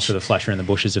so Send much. them off to the flasher in the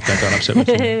bushes if they got upset with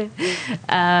you.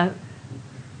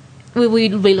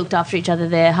 We looked after each other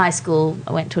there. High school,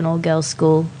 I went to an all-girls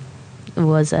school. It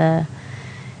was a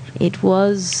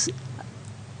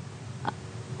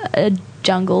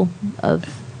jungle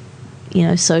of,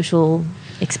 social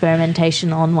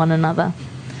experimentation on one another,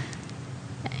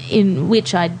 in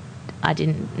which I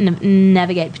didn't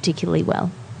navigate particularly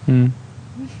well.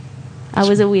 I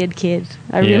was a weird kid.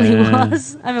 I really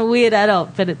was. I'm a weird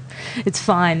adult, but it's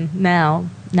fine now.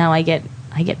 Now I get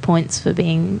points for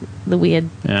being the weird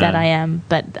that I am,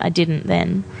 but I didn't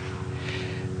then.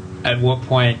 At what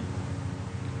point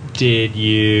did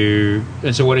you...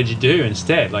 And so what did you do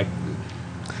instead? Like,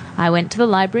 I went to the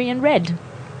library and read.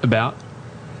 About?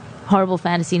 Horrible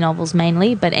fantasy novels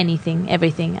mainly, but anything,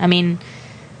 everything. I mean,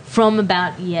 from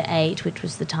about year 8, which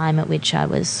was the time at which I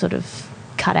was sort of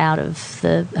cut out of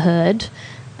the herd,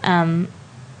 I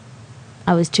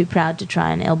was too proud to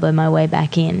try and elbow my way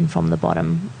back in from the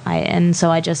bottom. And so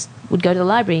I just would go to the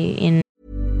library in...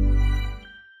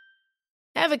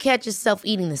 Ever catch yourself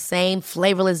eating the same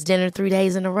flavorless dinner 3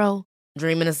 days in a row?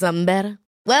 Dreaming of something better?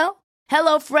 Well,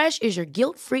 HelloFresh is your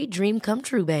guilt-free dream come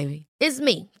true, baby. It's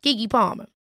me, Keke Palmer.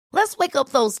 Let's wake up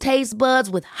those taste buds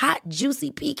with hot,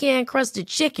 juicy pecan-crusted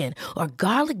chicken or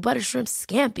garlic butter shrimp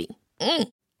scampi.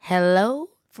 Hello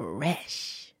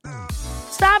Fresh.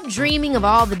 Stop dreaming of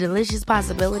all the delicious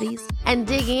possibilities and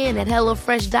dig in at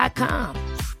HelloFresh.com.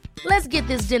 Let's get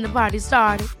this dinner party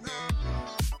started.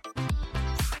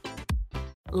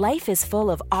 Life is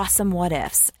full of awesome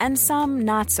what-ifs, and some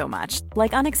not so much,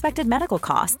 like unexpected medical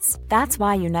costs. That's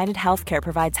why United Healthcare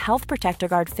provides Health Protector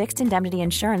Guard fixed indemnity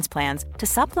insurance plans to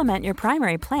supplement your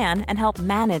primary plan and help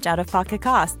manage out-of-pocket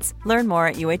costs. Learn more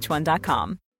at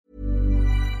uh1.com.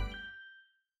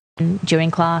 During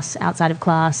class, outside of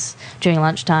class, during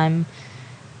lunchtime,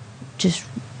 just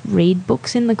read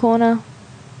books in the corner.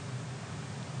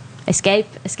 Escape.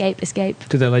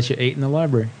 Did they let you eat in the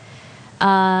library?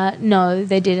 No,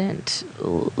 they didn't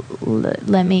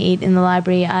let me eat in the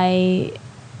library. I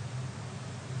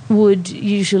would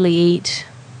usually eat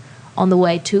on the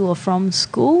way to or from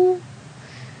school.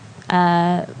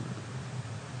 Yeah.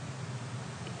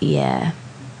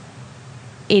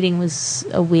 Eating was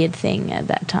a weird thing at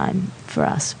that time for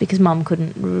us because Mum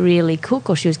couldn't really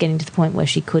cook, or she was getting to the point where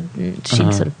she couldn't.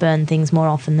 She'd sort of burn things more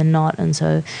often than not, and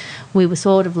so we were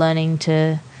sort of learning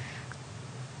to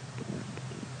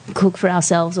cook for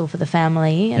ourselves or for the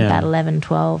family at about 11,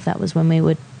 12. That was when we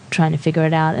were trying to figure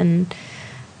it out. And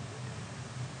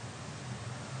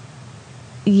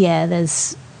yeah,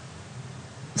 there's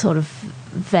sort of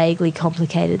vaguely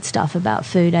complicated stuff about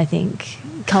food, I think,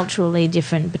 culturally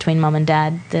different between Mum and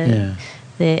Dad.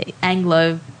 The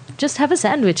Anglo, just have a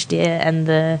sandwich, dear, and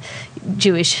the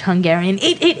Jewish Hungarian,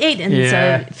 eat, and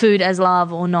so food as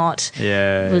love or not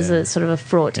was a sort of a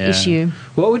fraught issue.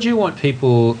 What would you want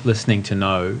people listening to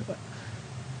know?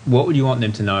 What would you want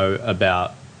them to know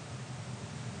about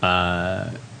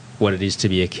what it is to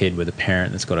be a kid with a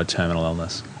parent that's got a terminal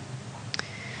illness?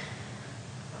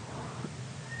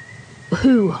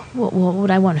 What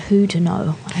would I want who to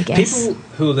know, I guess? People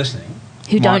who are listening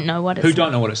who don't know what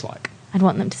it's like. I'd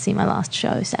want them to see my last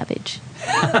show, Savage,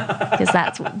 because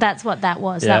that's what that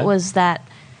was. Yeah. That was that.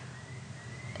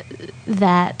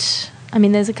 I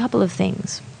mean, there's a couple of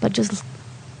things, but just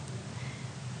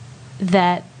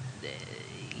that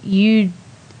you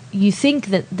think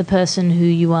that the person who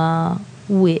you are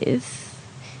with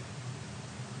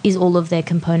is all of their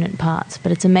component parts,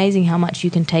 but it's amazing how much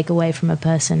you can take away from a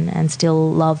person and still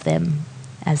love them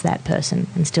as that person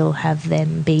and still have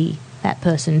them be that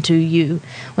person to you,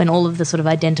 when all of the sort of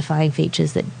identifying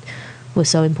features that were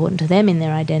so important to them in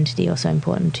their identity or so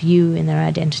important to you in their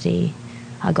identity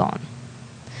are gone.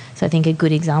 So I think a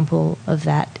good example of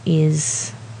that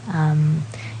is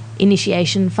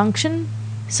initiation function.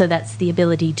 So that's the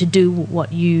ability to do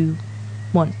what you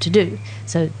want to do.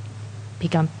 So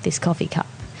pick up this coffee cup.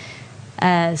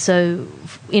 So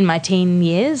in my teen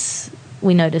years,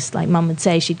 we noticed, like, Mum would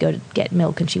say she'd go to get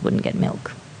milk and she wouldn't get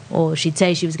milk. Or she'd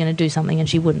say she was going to do something and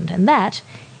she wouldn't. And that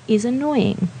is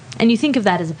annoying. And you think of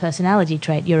that as a personality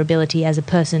trait, your ability as a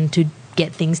person to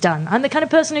get things done. I'm the kind of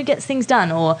person who gets things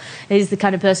done, or is the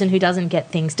kind of person who doesn't get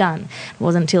things done. It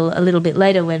wasn't until a little bit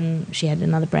later when she had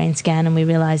another brain scan and we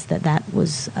realised that that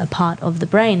was a part of the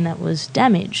brain that was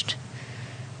damaged.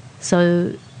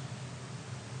 So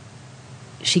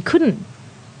she couldn't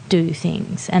do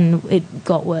things, and it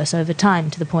got worse over time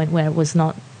to the point where it was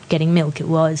not getting milk, it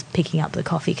was picking up the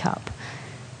coffee cup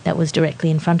that was directly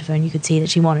in front of her, and you could see that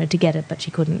she wanted to get it but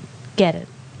she couldn't get it.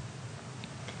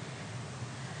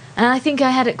 And I think I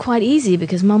had it quite easy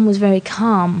because Mum was very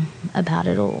calm about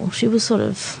it all. She was sort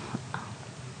of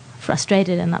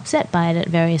frustrated and upset by it at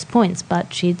various points,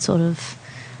 but she'd sort of,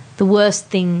 the worst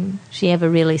thing she ever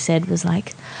really said was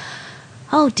like,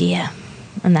 "Oh dear."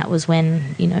 And that was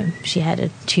when, you know, she had a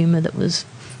tumour that was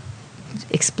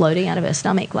exploding out of her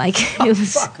stomach. Like, it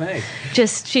was fuck me.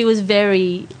 Just, she was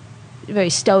very, very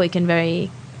stoic and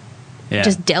very,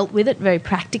 just dealt with it very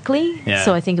practically. Yeah.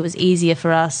 So I think it was easier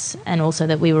for us, and also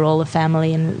that we were all a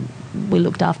family and we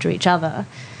looked after each other.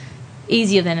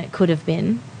 Easier than it could have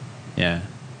been. Yeah.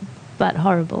 But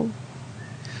horrible.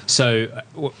 So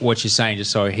what you're saying, just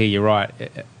so I hear you right,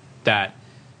 that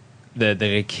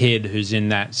the kid who's in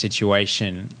that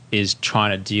situation is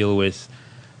trying to deal with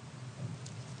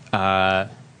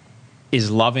is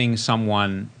loving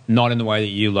someone not in the way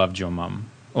that you loved your mum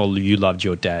or you loved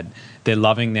your dad. They're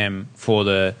loving them for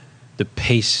the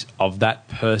piece of that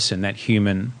person, that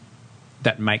human,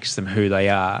 that makes them who they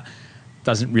are.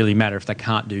 Doesn't really matter if they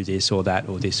can't do this or that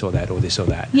or this or that or this or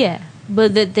that. Yeah,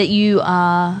 but that you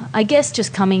are, I guess,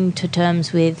 just coming to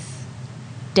terms with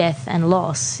death and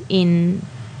loss in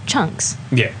chunks.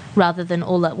 Yeah. Rather than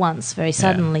all at once, very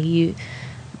suddenly.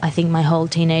 I think my whole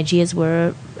teenage years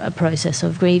were a process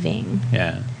of grieving.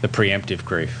 Yeah, the preemptive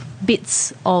grief.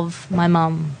 Bits of my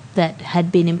mum that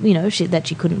had been, that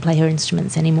she couldn't play her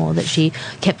instruments anymore, that she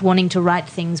kept wanting to write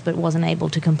things but wasn't able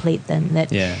to complete them, that,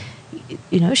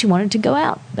 she wanted to go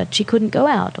out but she couldn't go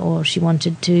out, or she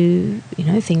wanted to,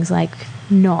 things like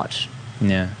not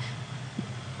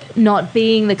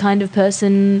being the kind of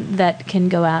person that can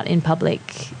go out in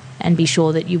public and be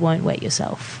sure that you won't wet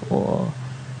yourself, or,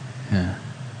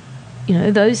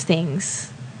 those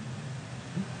things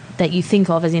that you think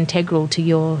of as integral to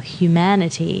your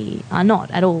humanity are not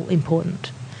at all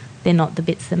important. They're not the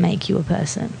bits that make you a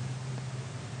person.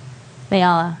 They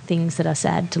are things that are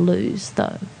sad to lose,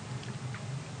 though.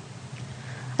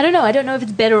 I don't know. I don't know if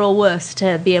it's better or worse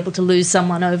to be able to lose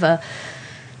someone over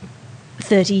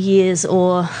 30 years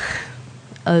or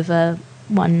over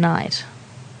one night.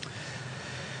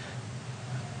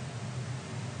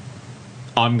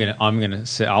 I'm gonna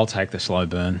say I'll take the slow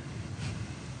burn.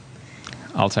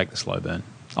 I'll take the slow burn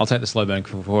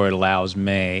before it allows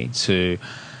me to.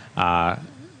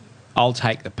 I'll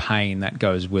take the pain that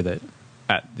goes with it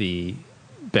at the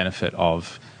benefit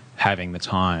of having the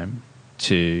time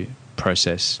to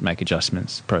process, make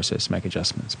adjustments.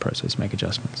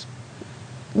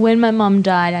 When my mum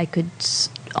died, I could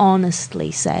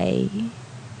honestly say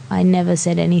I never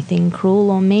said anything cruel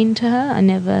or mean to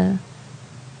her.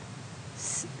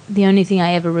 The only thing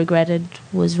I ever regretted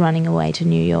was running away to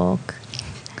New York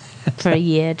for a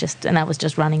year, and that was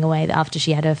just running away. After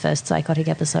she had her first psychotic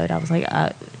episode, I was like,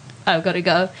 I've got to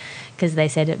go, because they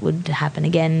said it would happen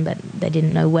again, but they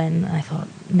didn't know when. I thought,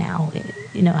 now, I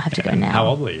have to go now. How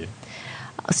old were you?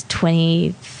 I was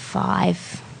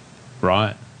 25.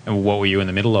 Right. And what were you in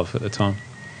the middle of at the time?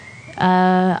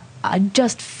 I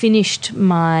just finished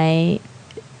my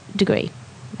degree.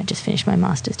 I just finished my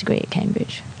master's degree at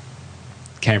Cambridge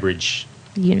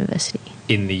University.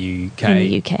 In the UK? In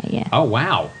the UK, yeah. Oh,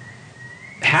 wow.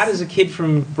 How does a kid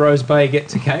from Rose Bay get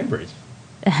to Cambridge?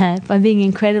 By being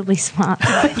incredibly smart.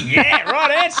 Yeah,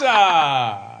 right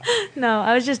answer! No,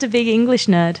 I was just a big English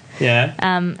nerd. Yeah.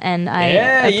 And I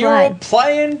applied. You were all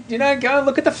playing, go and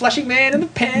look at the flashing man in the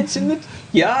pants in the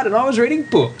yard, and I was reading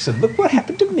books, and look what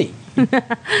happened to me.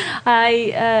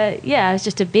 I was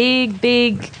just a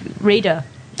big reader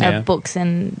of books,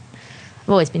 and I've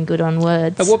always been good on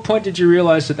words. At what point did you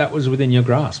realise that was within your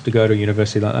grasp to go to a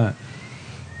university like that?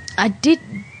 I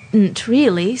didn't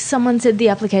really. Someone said the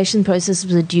application process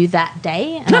was due that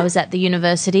day, and I was at the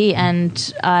university,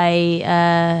 and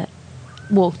I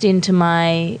walked into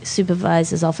my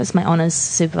supervisor's office, my honours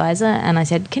supervisor, and I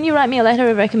said, "Can you write me a letter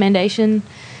of recommendation?"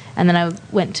 And then I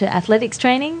went to athletics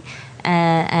training,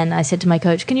 and I said to my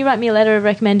coach, "Can you write me a letter of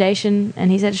recommendation?" And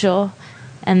he said, "Sure."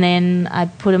 And then I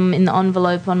put them in the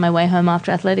envelope on my way home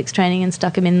after athletics training and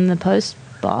stuck them in the post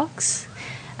box,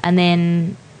 and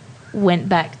then went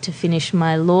back to finish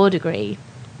my law degree,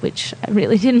 which I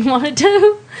really didn't want to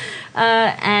do.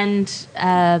 Then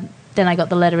I got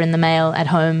the letter in the mail at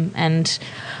home, and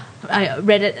I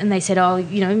read it, and they said, "Oh,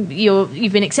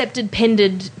 you've been accepted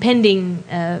pending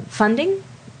funding."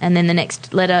 And then the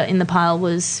next letter in the pile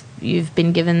was, "You've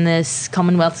been given this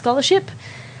Commonwealth scholarship."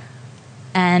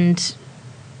 And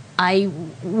I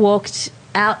walked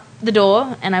out the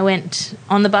door and I went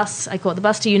on the bus. I caught the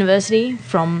bus to university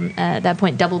from, at that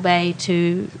point, Double Bay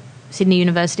to Sydney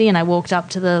University, and I walked up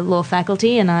to the law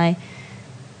faculty and I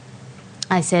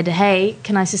said, "Hey,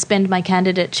 can I suspend my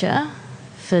candidature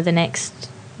for the next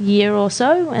year or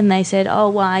so?" And they said, "Oh,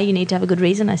 why? You need to have a good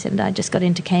reason." I said, "I just got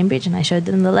into Cambridge," and I showed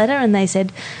them the letter, and they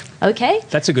said, "Okay."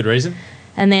 That's a good reason.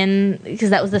 And then,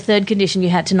 because that was the third condition, you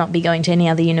had to not be going to any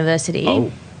other university.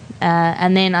 Oh.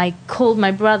 And then I called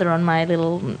my brother on my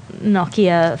little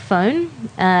Nokia phone,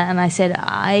 and I said,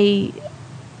 I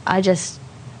just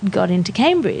got into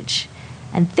Cambridge.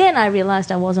 And then I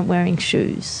realised I wasn't wearing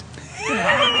shoes.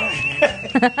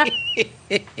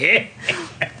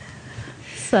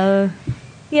 So,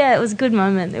 yeah, it was a good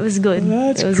moment. It was good.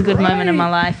 It was a good moment in my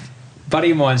life. A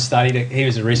buddy of mine he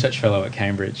was a research fellow at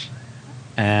Cambridge,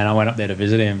 and I went up there to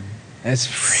visit him. It's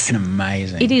freaking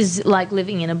amazing. It is like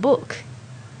living in a book.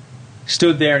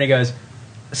 Stood there and he goes,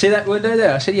 "See that window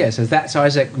there?" I said, "Yeah." He says, "That's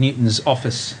Isaac Newton's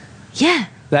office." Yeah.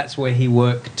 That's where he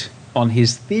worked on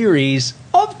his theories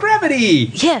of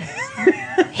gravity. Yeah.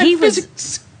 He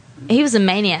was a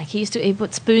maniac. He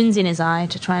put spoons in his eye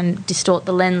to try and distort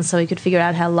the lens so he could figure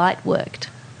out how light worked.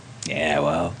 Yeah,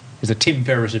 well, he was a Tim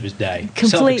Ferriss of his day.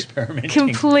 Self-experimenting.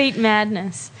 Complete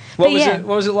madness. What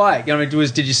was it like? I mean,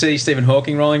 did you see Stephen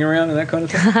Hawking rolling around and that kind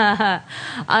of thing?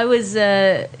 I was.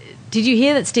 Did you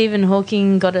hear that Stephen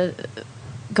Hawking got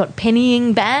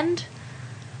pennying banned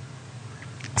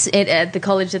at the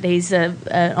college that he's an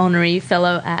honorary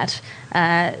fellow at?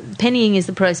 Pennying is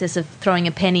the process of throwing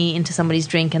a penny into somebody's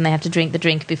drink, and they have to drink the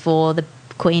drink before the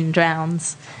Queen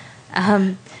drowns.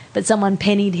 But someone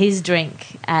pennied his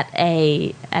drink at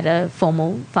a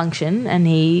formal function, and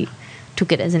he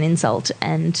took it as an insult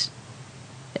and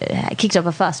kicked up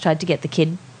a fuss, tried to get the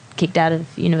kid kicked out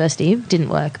of university. Didn't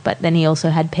work. But then he also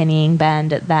had pennying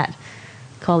banned at that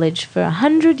college for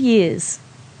 100 years,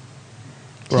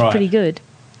 which is pretty good.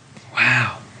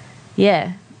 Wow.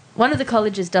 Yeah. One of the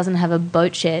colleges doesn't have a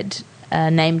boat shed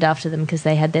named after them because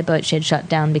they had their boat shed shut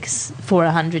down for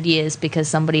 100 years because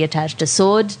somebody attached a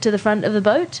sword to the front of the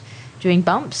boat during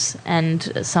bumps,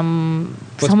 and someone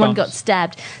got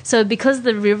stabbed. So because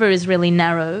the river is really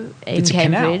narrow in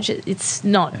Cambridge, it's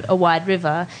not a wide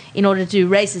river. In order to do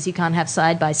races, you can't have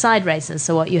side-by-side races.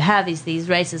 So what you have is these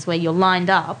races where you're lined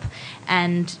up,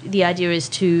 and the idea is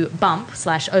to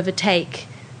bump/overtake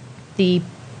the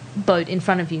boat in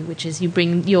front of you, which is you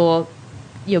bring your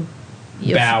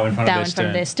bow in front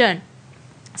of their stern.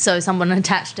 So someone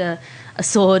attached a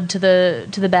sword to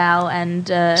the bow and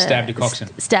stabbed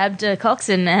a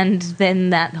coxswain, and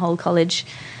then that whole college.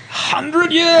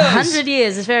 100 years. 100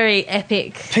 years. It's very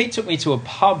epic. Pete took me to a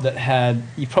pub that had.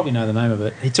 You probably know the name of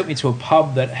it. He took me to a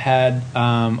pub that had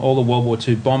all the World War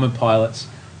II bomber pilots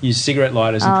use cigarette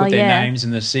lighters and put their names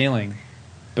in the ceiling,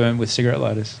 burnt with cigarette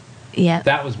lighters. Yeah,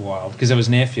 that was wild because there was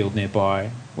an airfield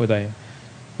nearby where they.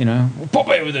 We'll pop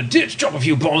over the ditch, drop a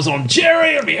few bombs on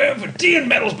Jerry, and be home for tea and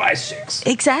medals by 6.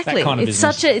 Exactly. That kind of it's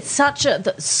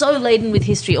so laden with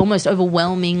history, almost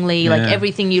overwhelmingly. Like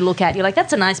everything you look at, you're like,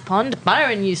 that's a nice pond.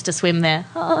 Byron used to swim there.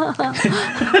 And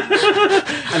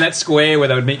that square where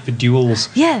they would meet for duels.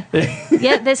 Yeah.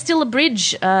 Yeah, there's still a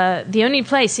bridge. The only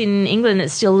place in England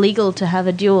that's still legal to have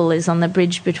a duel is on the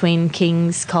bridge between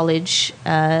King's College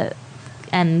and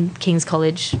King's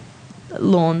College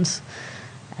lawns.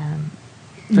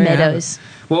 Meadows.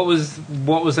 What was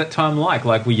that time like?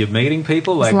 Like, were you meeting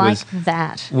people? Was romance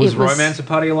a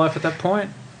part of your life at that point?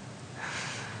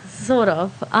 Sort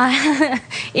of.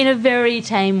 In a very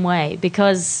tame way,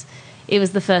 because it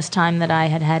was the first time that I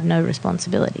had no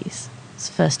responsibilities. It's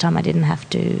the first time I didn't have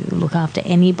to look after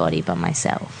anybody but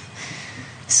myself.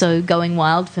 So going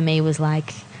wild for me was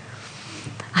like,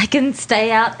 I can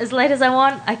stay out as late as I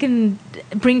want. I can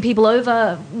bring people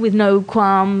over with no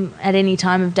qualm at any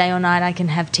time of day or night. I can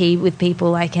have tea with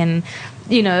people. I can,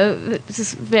 it's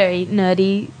this very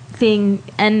nerdy thing.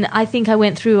 And I think I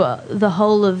went through the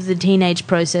whole of the teenage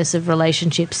process of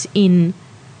relationships in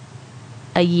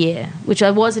a year, which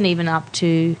I wasn't even up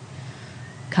to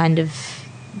kind of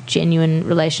genuine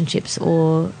relationships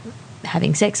or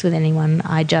having sex with anyone.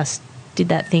 I just did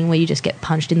that thing where you just get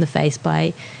punched in the face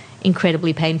by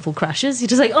incredibly painful crushes. You're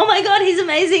just like, oh my god, he's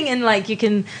amazing, and like you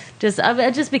can just. I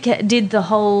just did the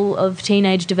whole of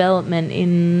teenage development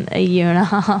in a year and a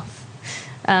half,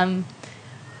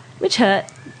 which hurt,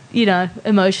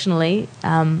 emotionally,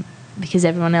 because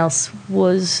everyone else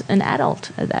was an adult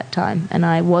at that time, and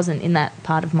I wasn't in that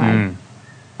part of my.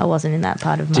 I wasn't in that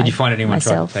part of my. Did you find anyone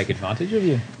myself. trying to take advantage of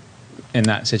you in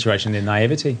that situation? In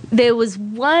naivety, there was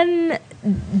one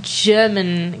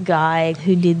German guy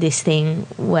who did this thing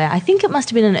where I think it must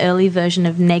have been an early version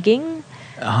of negging,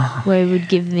 where he would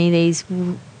give me these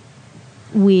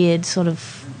weird sort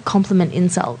of compliment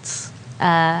insults,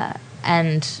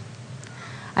 and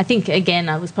I think again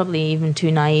I was probably even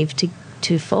too naive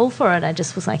to fall for it. I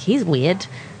just was like, he's weird,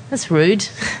 that's rude.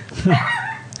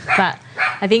 But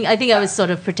I think I was sort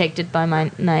of protected by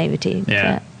my naivety.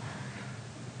 Yeah.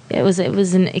 It was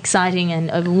an exciting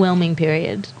and overwhelming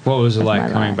period. What was it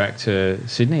like coming back to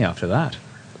Sydney after that?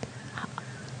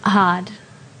 Hard.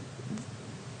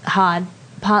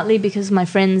 Partly because my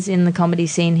friends in the comedy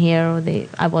scene here,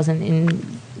 I wasn't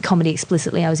in comedy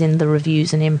explicitly. I was in the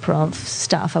reviews and improv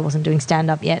stuff. I wasn't doing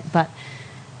stand-up yet. But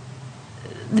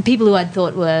the people who I'd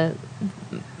thought were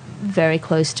very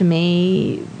close to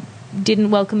me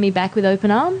didn't welcome me back with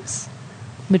open arms,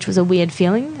 which was a weird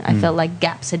feeling. I felt like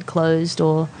gaps had closed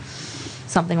or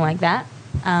something like that.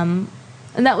 And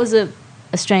that was a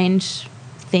strange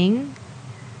thing.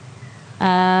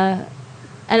 And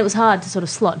it was hard to sort of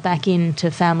slot back into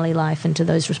family life and to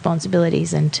those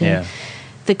responsibilities and to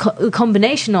the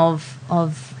combination of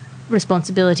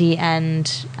responsibility and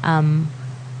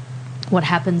what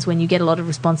happens when you get a lot of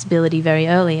responsibility very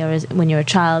early, or when you're a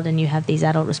child and you have these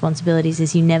adult responsibilities,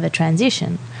 is you never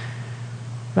transition,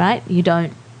 right? You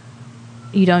don't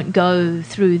go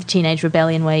through the teenage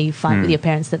rebellion where you fight with your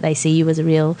parents that they see you as a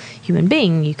real human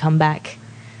being. You come back.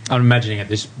 I'm imagining at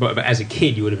this, but as a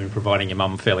kid, you would have been providing your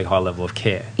mum a fairly high level of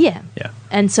care. Yeah. Yeah.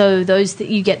 And so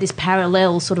you get this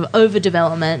parallel sort of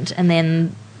overdevelopment, and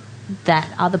then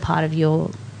that other part of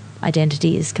your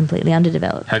identity is completely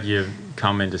underdeveloped. Have you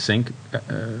come into sync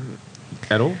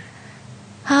at all?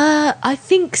 I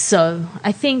think so.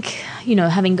 I think,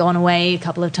 having gone away a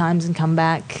couple of times and come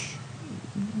back,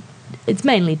 it's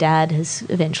mainly Dad has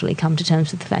eventually come to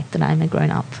terms with the fact that I'm a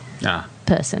grown-up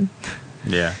person.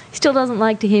 Yeah. He still doesn't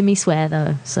like to hear me swear,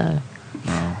 though, so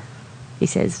he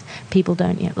says people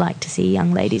don't yet like to see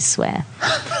young ladies swear.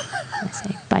 I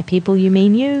say, by people you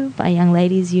mean you, by young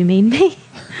ladies you mean me.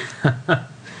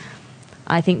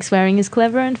 I think swearing is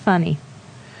clever and funny.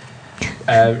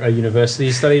 A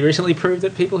university study recently proved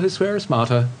that people who swear are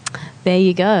smarter. There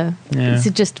you go. Yeah. Is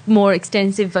it just more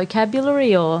extensive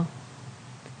vocabulary, or?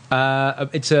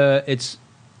 It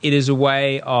is a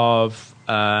way of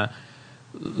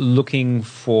looking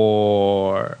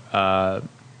for. I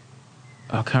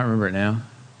can't remember it now.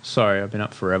 Sorry, I've been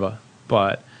up forever.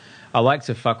 But I like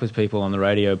to fuck with people on the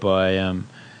radio by,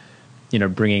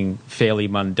 bringing fairly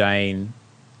mundane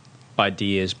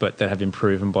ideas, but that have been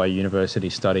proven by university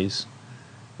studies,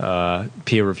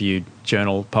 peer-reviewed,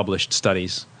 journal-published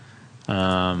studies,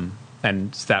 and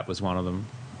that was one of them.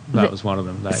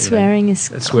 That, swearing is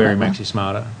swearing makes you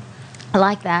smarter. I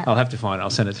like that. I'll have to find it. I'll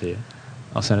send it to you.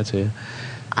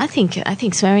 I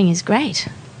think swearing is great.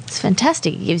 It's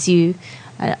fantastic. It gives you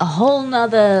a whole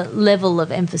nother level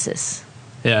of emphasis.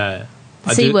 Yeah.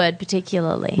 The C word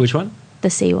particularly. Which one? The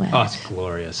C word. Oh, it's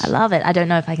glorious. I love it. I don't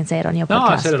know if I can say it on your podcast. No,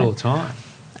 I said it all the time.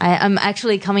 I'm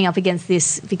actually coming up against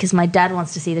this because my dad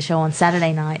wants to see the show on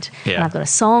Saturday night. Yeah. And I've got a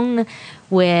song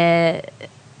where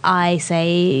I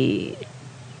say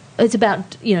it's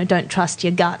about, don't trust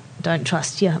your gut, don't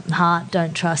trust your heart,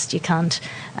 don't trust your cunt,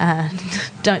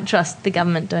 don't trust the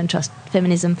government, don't trust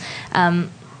feminism. But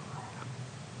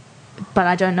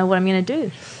I don't know what I'm going to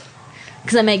do.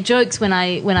 Because I make jokes when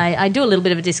I do a little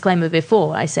bit of a disclaimer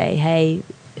before. I say, hey,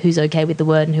 who's okay with the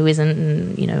word and who isn't,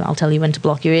 and, I'll tell you when to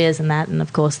block your ears and that. And,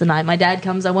 of course, the night my dad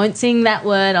comes, I won't sing that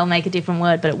word. I'll make a different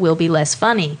word, but it will be less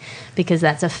funny because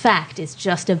that's a fact. It's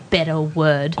just a better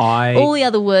word. All the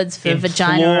other words for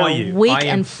vagina are weak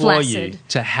and flaccid. I implore you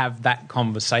to have that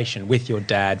conversation with your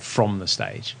dad from the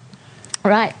stage.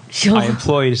 Right, sure. I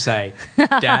implore you to say,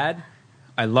 Dad,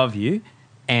 I love you.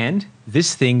 And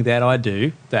this thing that I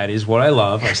do, that is what I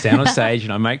love. I stand on stage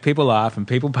and I make people laugh, and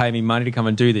people pay me money to come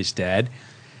and do this, Dad.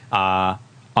 I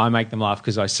make them laugh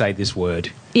because I say this word.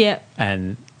 Yeah.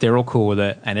 And they're all cool with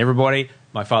it. And everybody,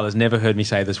 my father's never heard me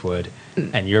say this word.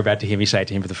 And you're about to hear me say it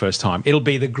to him for the first time. It'll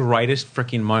be the greatest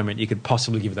freaking moment you could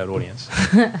possibly give that audience.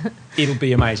 It'll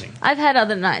be amazing. I've had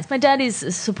other nights. My dad is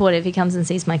supportive. He comes and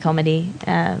sees my comedy,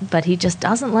 but he just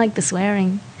doesn't like the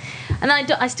swearing. And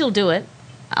I still do it.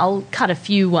 I'll cut a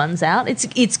few ones out.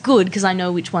 It's good because I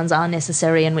know which ones are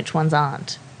necessary and which ones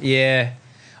aren't. Yeah.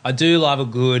 I do love a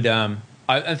good... and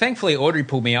thankfully, Audrey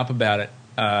pulled me up about it.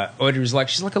 Audrey was like,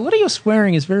 she's like, a lot of your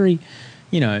swearing is very,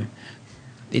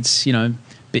 it's,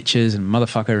 bitches and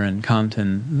motherfucker and cunt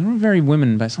and very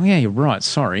women-based. Oh, yeah, you're right.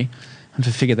 Sorry. I have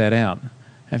to figure that out.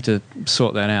 I have to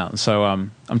sort that out. And so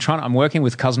I'm working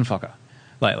with cousin fucker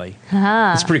lately.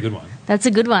 It's a pretty good one. That's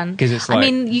a good one. Because it's like, I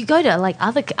mean, you go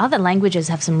to other languages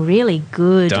have some really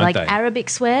good, don't they? Arabic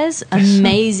swears,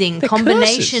 amazing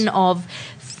combination curses. of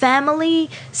family,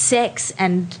 sex,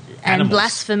 and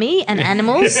blasphemy and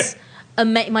animals.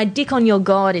 My dick on your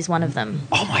God is one of them.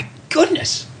 Oh my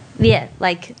goodness! Yeah,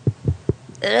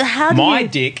 how do my you...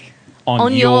 dick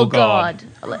on your God.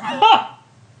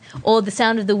 Or the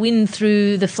sound of the wind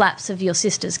through the flaps of your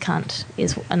sister's cunt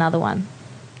is another one.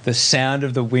 The sound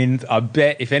of the wind. I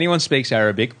bet if anyone speaks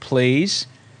Arabic, please,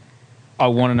 I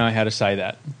want to know how to say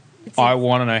that. I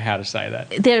want to know how to say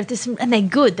that. And they're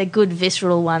good. They're good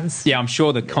visceral ones. Yeah, I'm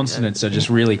sure the consonants are just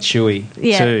really chewy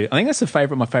too. I think that's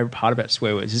my favourite part about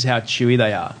swear words is how chewy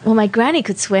they are. Well, my granny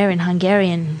could swear in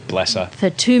Hungarian. Bless her. For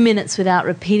 2 minutes without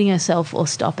repeating herself or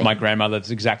stopping. My grandmother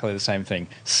does exactly the same thing.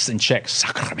 In Czech,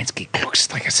 and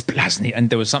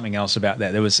there was something else about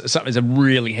that. There's a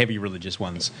really heavy religious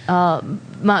ones. The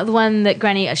one that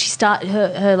Granny, her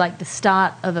the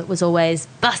start of it was always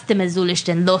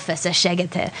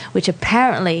which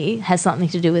apparently has something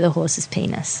to do with a horse's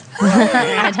penis.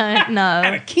 I don't know.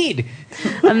 And a kid.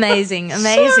 Amazing.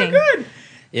 So good.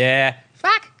 Yeah.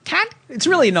 Fuck. cunt. It's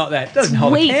really not that. It doesn't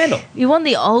hold Weak. a candle. You want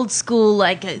the old school,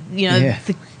 like, Yeah.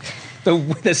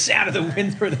 The sound of the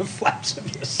wind through the flaps of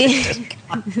your sister's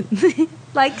cunt.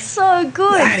 like so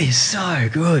good. That is so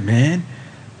good, man.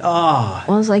 Oh.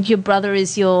 Well, it's like your brother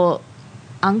is your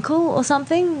uncle or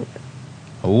something.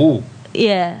 Ooh.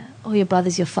 Yeah. Or your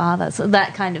brother's your father. So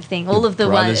that kind of thing. All of the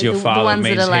Brother's your the father ones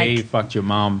means that are he like, fucked your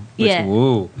mum. Yeah.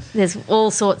 Ooh. there's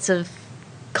all sorts of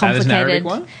there's complicated. an Arabic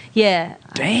one? Yeah.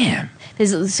 Damn.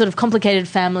 There's sort of complicated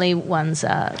family ones.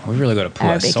 We've really got to pull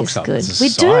Arabic our socks is up good. as a We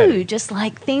society. do, just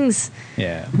like things.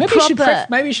 Yeah. Maybe you should Proper-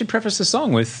 maybe you should preface the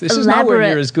song with, this is nowhere elaborate-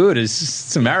 near as good as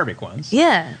some Arabic ones.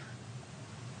 Yeah.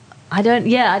 I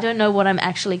don't know what I'm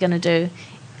actually going to do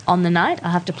on the night.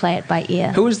 I'll have to play it by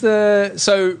ear. Who was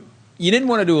so you didn't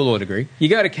want to do a law degree. You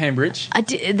go to Cambridge.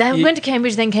 They went to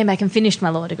Cambridge, then came back and finished my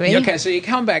law degree. Okay, so you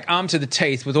come back armed to the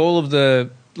teeth with all of the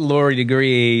law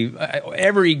degree,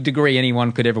 every degree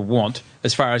anyone could ever want,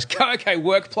 as far as, okay,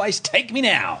 workplace, take me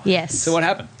now. Yes. So what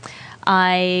happened?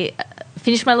 I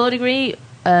finished my law degree,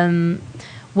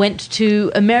 went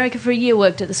to America for a year,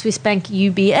 worked at the Swiss bank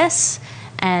UBS,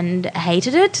 and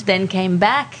hated it. Then came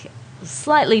back,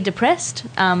 slightly depressed,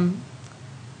 and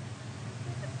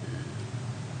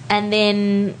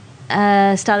then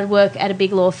started work at a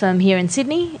big law firm here in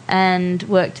Sydney, and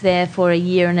worked there for a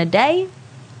year and a day.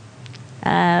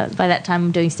 By that time,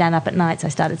 I'm doing stand-up at nights. I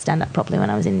started stand-up properly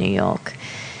when I was in New York.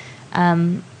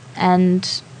 And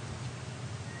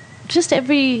just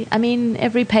every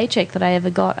paycheck that I ever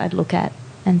got, I'd look at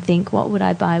and think, what would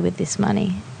I buy with this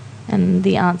money? And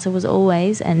the answer was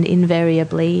always and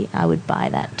invariably, I would buy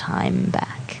that time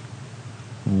back.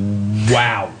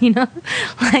 Wow. You know?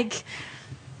 Like...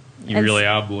 You really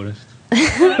are Buddhist.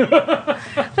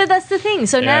 But that's the thing.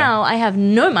 So Yeah. now I have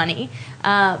no money,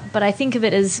 but I think of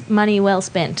it as money well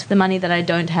spent. The money that I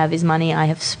don't have is money I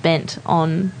have spent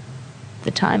on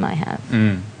the time I have.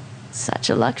 Such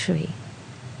a luxury.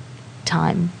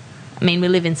 Time. I mean, we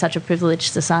live in such a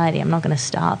privileged society. I'm not going to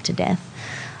starve to death.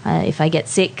 If I get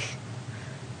sick,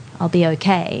 I'll be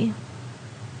okay.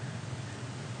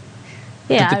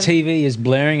 Yeah, But the TV is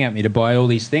blaring at me to buy all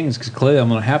these things because clearly I'm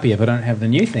not happy if I don't have the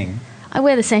new thing. I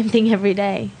wear the same thing every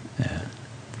day. Yeah.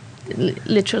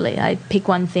 Literally, I pick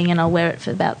one thing and I'll wear it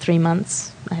for about 3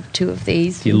 months. I have 2 of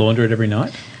these. Do you launder it every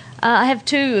night? I have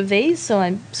 2 of these, so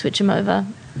I switch them over.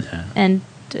 Yeah. And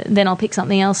then I'll pick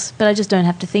something else. But I just don't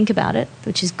have to think about it,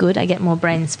 which is good. I get more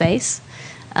brain space.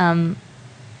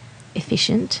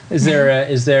 Efficient. Is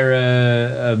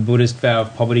there a Buddhist vow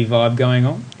of poverty vibe going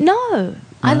on? No.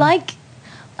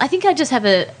 I think I just have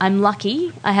I'm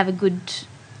lucky. I have a good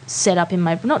setup in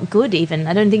my, not good even.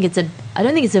 I don't think it's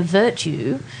a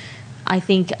virtue. I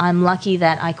think I'm lucky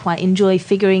that I quite enjoy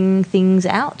figuring things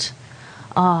out.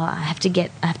 Oh, I have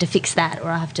to fix that, or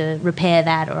I have to repair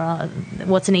that, or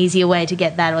what's an easier way to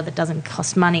get that, or that doesn't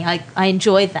cost money. I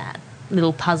enjoy that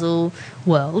little puzzle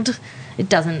world. It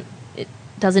doesn't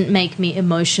make me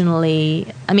emotionally.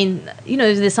 I mean, you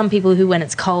know, there's some people who, when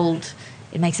it's cold,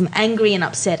 it makes them angry and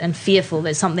upset and fearful.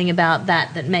 There's something about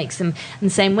that makes them, in the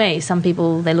same way, some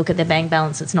people, they look at their bank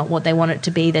balance, it's not what they want it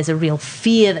to be. There's a real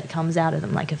fear that comes out of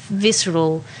them, like a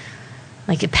visceral,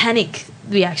 like a panic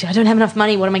reaction. I don't have enough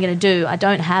money, what am I going to do? I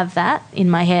don't have that in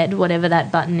my head, whatever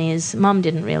that button is. Mum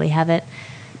didn't really have it.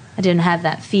 I didn't have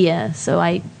that fear.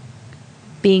 So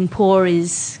being poor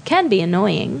can be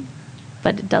annoying,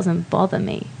 but it doesn't bother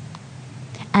me.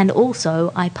 And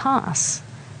also, I pass.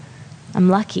 I'm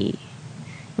lucky.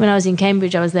 When I was in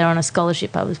Cambridge, I was there on a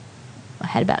scholarship. I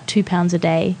had about £2 a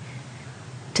day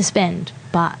to spend,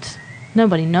 but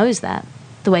nobody knows that.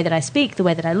 The way that I speak, the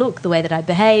way that I look, the way that I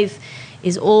behave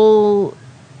is all.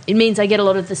 It means I get a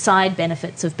lot of the side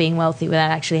benefits of being wealthy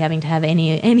without actually having to have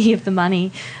any of the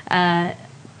money.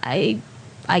 I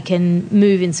can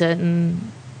move in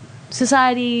certain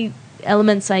society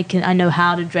elements. I know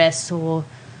how to dress, or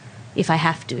if I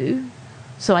have to.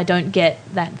 So I don't get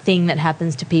that thing that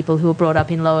happens to people who are brought up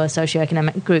in lower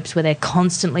socioeconomic groups where they're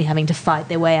constantly having to fight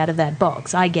their way out of that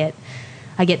box. I get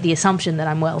the assumption that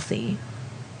I'm wealthy,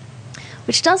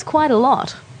 which does quite a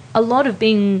lot. A lot of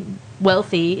being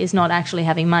wealthy is not actually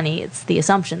having money. It's the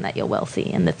assumption that you're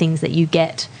wealthy and the things that you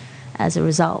get as a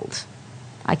result.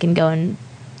 I can go and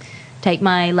take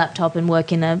my laptop and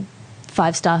work in a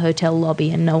 5-star hotel lobby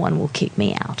and no one will kick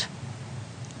me out.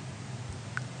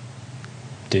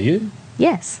 Do you?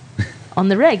 Yes. On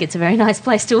the reg, it's a very nice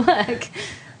place to work.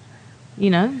 You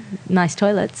know, nice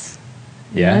toilets.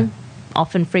 Yeah. You know,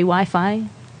 often free Wi-Fi.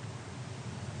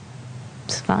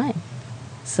 It's fine.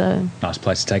 So, Nice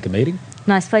place to take a meeting.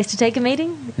 nice place to take a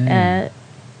meeting. I'm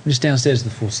just downstairs to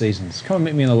the Four Seasons. Come and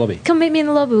meet me in the lobby. Come meet me in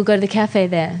the lobby. We'll go to the cafe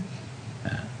there.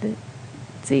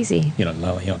 It's easy. You're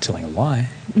not telling a lie.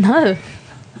 No,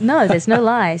 there's no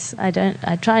lies.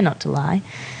 I try not to lie.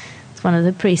 It's one of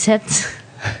the precepts.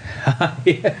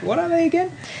 Yeah. What are they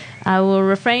again? I will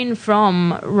refrain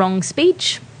from wrong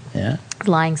speech, Yeah.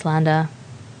 lying, slander.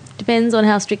 Depends on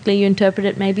how strictly you interpret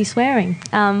it, maybe swearing.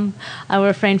 I will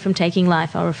refrain from taking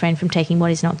life. I will refrain from taking what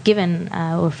is not given.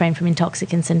 I will refrain from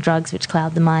intoxicants and drugs which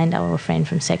cloud the mind. I will refrain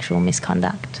from sexual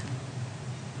misconduct.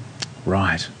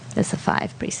 Right. That's the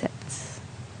 5 precepts.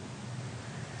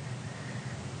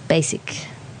 Basic.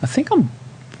 I think I'm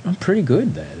pretty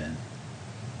good there then.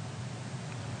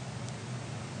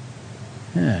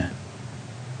 Yeah.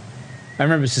 I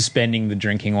remember suspending the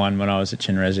drinking one when I was at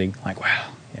Chinrezig. Like,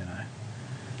 wow, you know,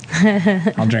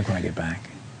 I'll drink when I get back.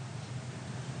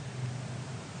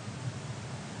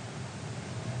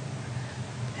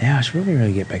 Yeah, I should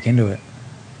really get back into it.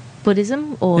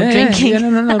 Buddhism or drinking? Yeah,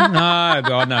 no,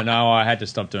 God, no, I had to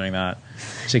stop doing that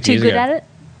 6 Too years good ago. at it?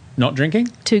 Not drinking?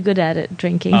 Too good at it,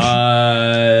 drinking. No,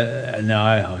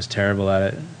 I was terrible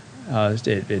at it.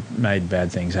 It made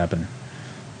bad things happen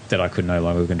that I could no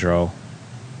longer control.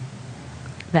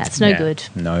 That's no good.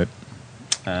 No,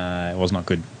 it was not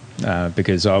good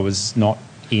because I was not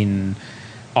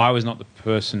the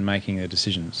person making the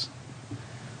decisions.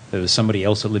 There was somebody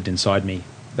else that lived inside me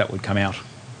that would come out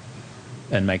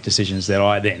and make decisions that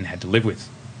I then had to live with,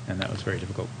 and that was very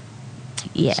difficult.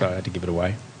 Yeah. So I had to give it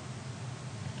away.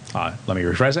 Let me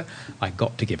rephrase it. I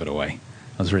got to give it away.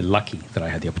 I was very lucky that I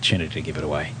had the opportunity to give it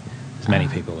away. There's many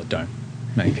people that don't.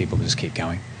 Many people just keep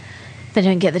going. They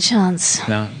don't get the chance.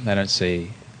 No, they don't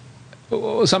see.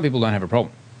 Well, some people don't have a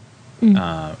problem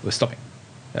with stopping.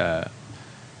 My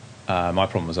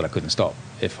problem was that I couldn't stop.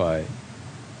 If I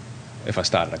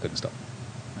started, I couldn't stop,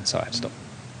 and so I had to stop.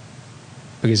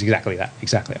 Because exactly that.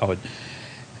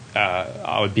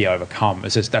 I would be overcome.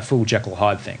 It's just that full Jekyll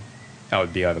Hyde thing. I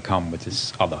would be overcome with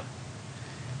this other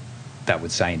that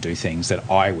would say and do things that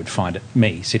I would find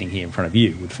me sitting here in front of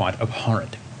you would find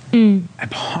abhorrent.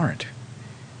 Abhorrent.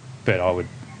 But I would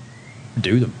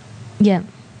do them. Yeah.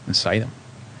 And say them.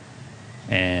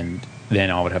 And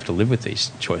then I would have to live with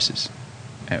these choices.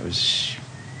 And it was,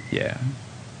 yeah.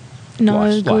 No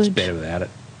life's good. better without it.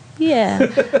 Yeah.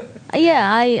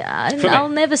 Yeah, I'll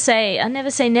never say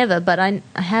never, but I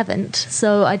haven't,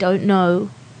 so I don't know.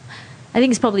 I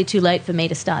think it's probably too late for me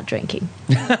to start drinking.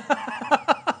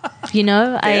 You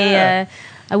know, Yeah.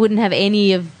 I wouldn't have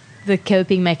any of the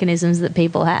coping mechanisms that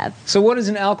people have. So what does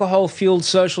an alcohol-fueled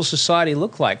social society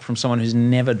look like from someone who's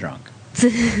never drunk?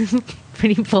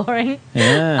 Pretty boring.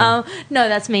 Yeah. No,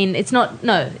 that's mean. It's not.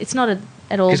 No, it's not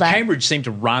at all Because that. Cambridge seemed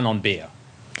to run on beer.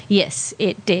 Yes,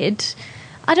 it did.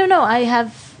 I don't know. I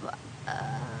have.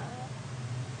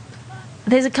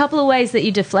 There's a couple of ways that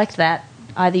you deflect that.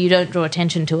 Either you don't draw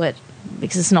attention to it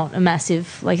because it's not a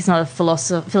massive, like it's not a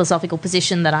philosophical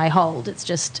position that I hold. It's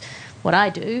just what I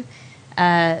do.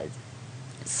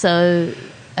 So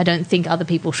I don't think other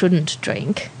people shouldn't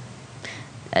drink.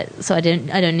 So I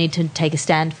don't need to take a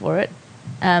stand for it.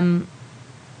 And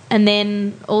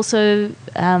then also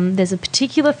there's a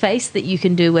particular face that you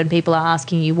can do when people are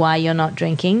asking you why you're not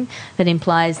drinking that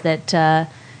implies that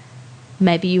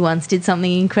maybe you once did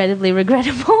something incredibly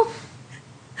regrettable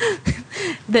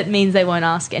that means they won't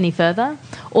ask any further,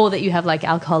 or that you have like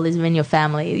alcoholism in your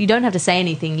family. You don't have to say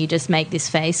anything. You just make this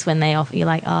face when they offer. You're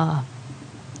like, oh,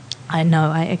 I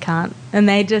know, I can't. And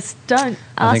they just don't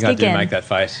ask again. I think I do make that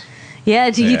face. Yeah,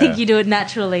 do you think you do it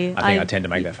naturally? I think I tend to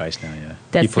make that face now,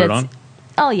 yeah. You put it on?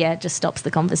 Oh, yeah, it just stops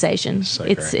the conversation. So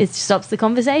It stops the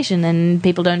conversation and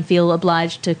people don't feel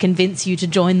obliged to convince you to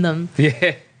join them.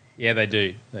 Yeah, they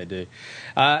do. They do.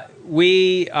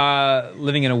 We are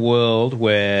living in a world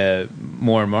where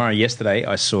more and more, yesterday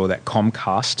I saw that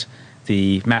Comcast,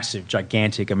 the massive,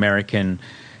 gigantic American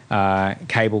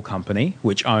cable company,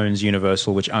 which owns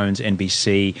Universal, which owns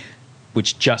NBC,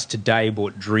 which just today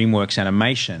bought DreamWorks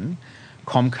Animation,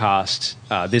 Comcast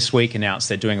this week announced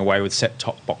they're doing away with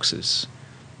set-top boxes.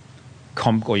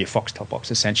 Or your Fox-top box,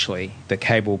 essentially. The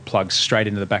cable plugs straight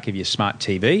into the back of your smart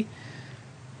TV.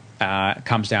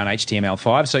 Comes down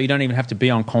HTML5, so you don't even have to be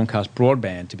on Comcast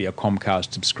broadband to be a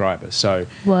Comcast subscriber. So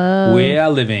Whoa. We are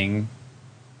living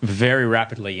very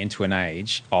rapidly into an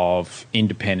age of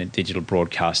independent digital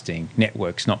broadcasting,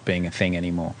 networks not being a thing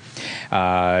anymore.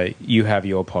 You have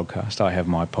your podcast, I have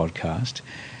my podcast.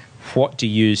 What do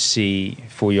you see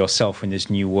for yourself in this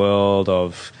new world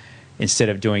of, instead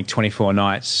of doing 24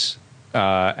 nights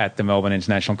at the Melbourne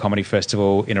International Comedy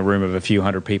Festival in a room of a few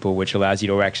hundred people, which allows you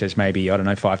to access maybe,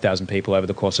 5,000 people over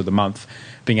the course of the month,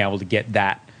 being able to get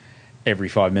that every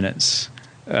 5 minutes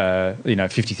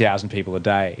 50,000 people a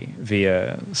day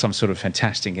via some sort of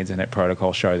fantastic internet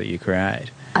protocol show that you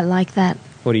create. I like that.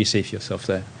 What do you see for yourself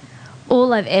there?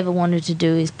 All I've ever wanted to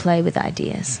do is play with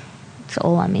ideas. It's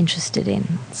all I'm interested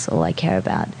in. It's all I care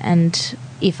about. And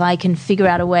if I can figure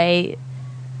out a way...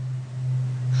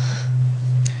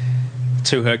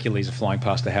 2 Hercules are flying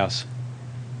past the house.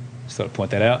 Just thought I'd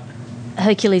point that out.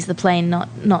 Hercules the plane, not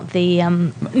the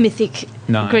mythic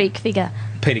Greek figure.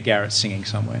 Peter Garrett singing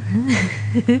somewhere.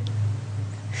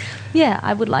 Yeah,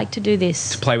 I would like to do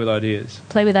this. To play with ideas.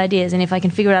 Play with ideas. And if I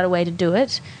can figure out a way to do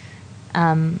it,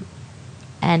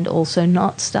 and also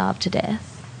not starve to death,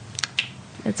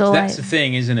 that's all. That's the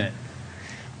thing, isn't it?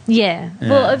 Yeah.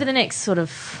 Well, over the next sort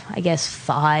of, I guess,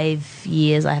 5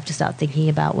 years, I have to start thinking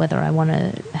about whether I want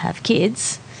to have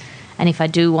kids. And if I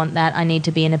do want that, I need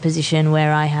to be in a position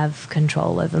where I have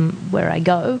control over where I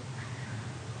go.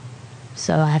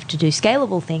 So I have to do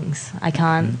scalable things. I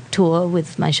can't tour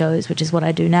with my shows, which is what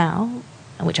I do now,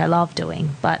 which I love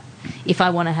doing. But if I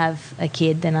want to have a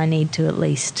kid, then I need to at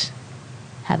least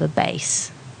have a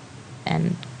base.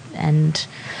 And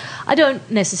I don't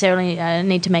necessarily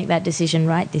need to make that decision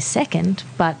right this second,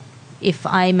 but if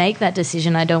I make that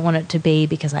decision, I don't want it to be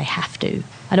because I have to.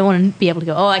 I don't want to be able to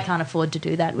go, I can't afford to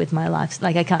do that with my life.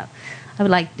 Like, I would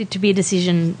like it to be a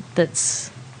decision that's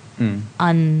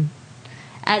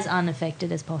as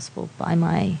unaffected as possible by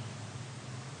my,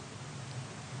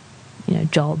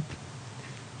 job.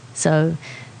 So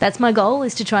that's my goal,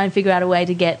 is to try and figure out a way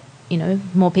to get,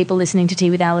 more people listening to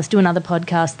Tea with Alice, do another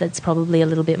podcast that's probably a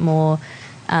little bit more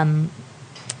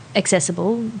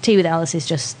accessible. Tea with Alice is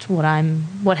just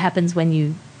what happens when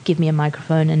you give me a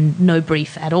microphone and no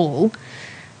brief at all.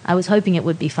 I was hoping it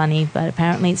would be funny, but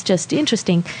apparently it's just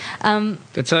interesting.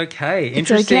 It's okay.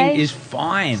 Interesting is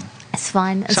fine. It's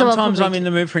fine. Sometimes I'm in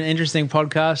the mood for an interesting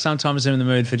podcast. Sometimes I'm in the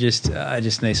mood for I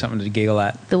just need something to giggle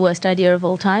at. The worst idea of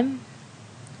all time?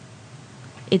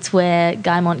 It's where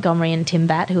Guy Montgomery and Tim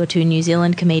Batt, who are 2 New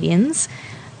Zealand comedians,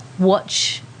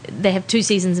 they have 2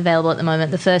 seasons available at the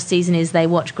moment. The first season is they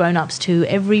watch Grown Ups 2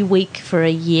 every week for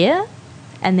a year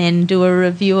and then do a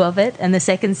review of it. And the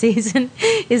second season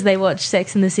is they watch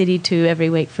Sex and the City 2 every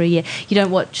week for a year. You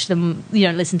don't watch them, you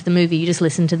don't listen to the movie, you just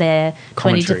listen to their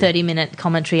commentary. 20 to 30 minute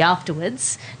commentary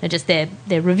afterwards. No, just their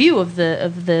review of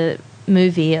the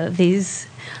movie of these.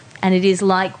 And it is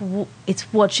like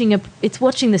it's watching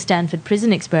the Stanford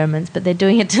prison experiments, but they're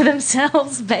doing it to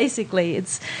themselves. Basically,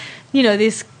 it's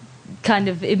this kind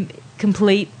of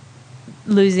complete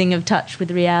losing of touch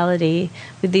with reality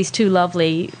with these 2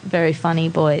 lovely, very funny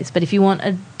boys. But if you want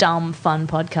a dumb, fun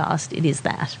podcast, it is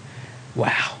that.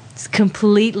 Wow, it's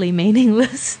completely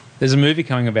meaningless. There's a movie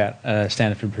coming about a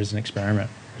Stanford prison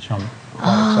experiment, which I'm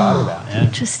quite excited about. Yeah.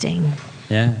 Interesting.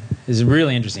 Yeah, there's a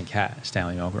really interesting cat,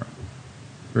 Stanley Milgram.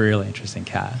 Really interesting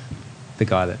cat. The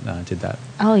guy that did that.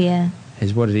 Oh yeah.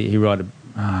 What did he write?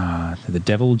 The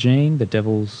Devil Gene, the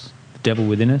Devil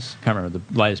Within Us. Can't remember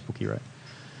the latest book he wrote.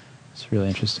 It's really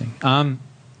interesting. I'm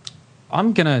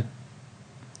gonna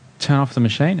turn off the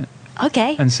machine.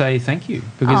 Okay. And say thank you,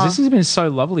 because this has been so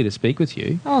lovely to speak with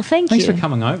you. Oh, thanks you. Thanks for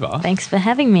coming over. Thanks for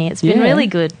having me. It's been really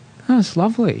good. Oh, it's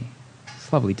lovely. It's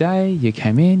a lovely day. You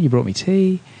came in. You brought me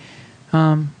tea.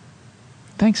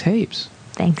 Thanks heaps.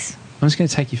 Thanks. I'm just going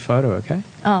to take your photo, okay?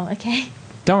 Oh, okay.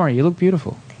 Don't worry, you look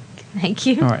beautiful. Thank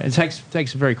you. All right, it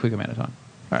takes a very quick amount of time.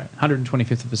 All right,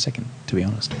 125th of a second, to be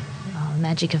honest. Oh,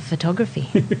 magic of photography.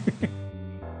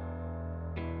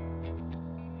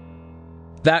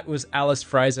 That was Alice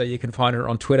Fraser. You can find her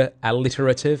on Twitter,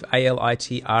 Alliterative,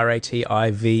 ALITRATIVE.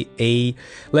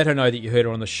 Let her know that you heard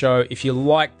her on the show. If you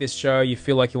like this show, you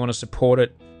feel like you want to support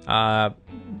it,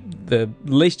 the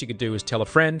least you could do is tell a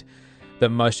friend. The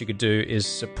most you could do is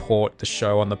support the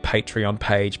show on the Patreon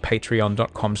page,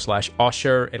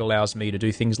 patreon.com/Osher. It allows me to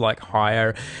do things like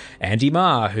hire Andy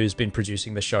Marr, who's been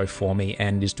producing the show for me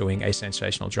and is doing a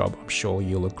sensational job. I'm sure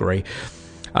you'll agree.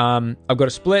 I've got a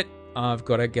split. I've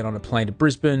got to get on a plane to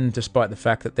Brisbane, despite the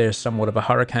fact that there's somewhat of a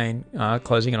hurricane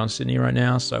closing in on Sydney right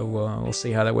now. So we'll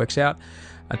see how that works out.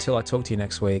 Until I talk to you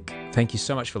next week, thank you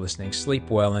so much for listening.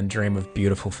 Sleep well and dream of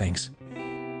beautiful things.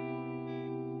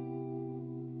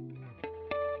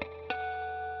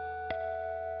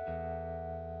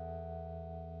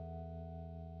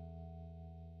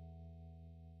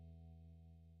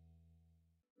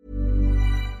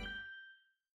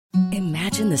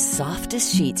 Imagine the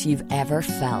softest sheets you've ever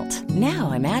felt.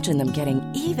 Now imagine them getting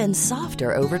even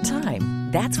softer over time.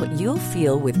 That's what you'll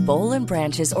feel with Boll &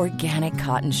 Branch's organic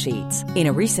cotton sheets. In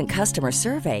a recent customer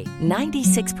survey,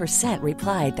 96%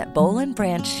 replied that Boll &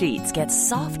 Branch sheets get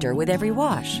softer with every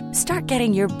wash. Start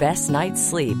getting your best night's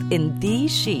sleep in these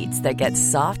sheets that get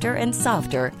softer and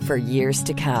softer for years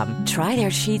to come. Try their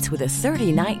sheets with a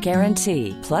 30-night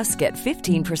guarantee. Plus, get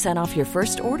 15% off your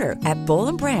first order at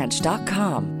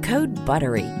bollandbranch.com. Code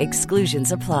BUTTERY.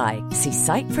 Exclusions apply. See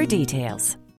site for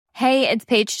details. Hey, it's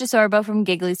Paige DeSorbo from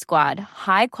Giggly Squad.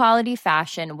 High quality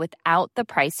fashion without the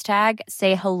price tag.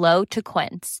 Say hello to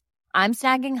Quince. I'm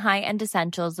snagging high-end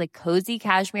essentials like cozy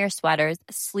cashmere sweaters,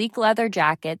 sleek leather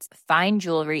jackets, fine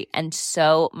jewelry, and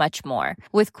so much more.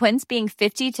 With Quince being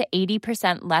 50 to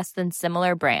 80% less than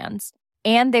similar brands.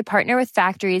 And they partner with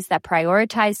factories that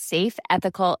prioritize safe,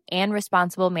 ethical, and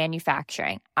responsible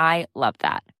manufacturing. I love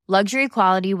that. Luxury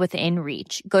quality within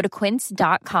reach. Go to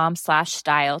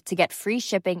quince.com/style to get free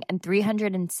shipping and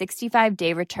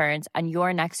 365-day returns on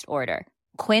your next order.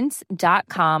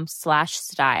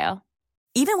 Quince.com/style.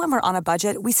 Even when we're on a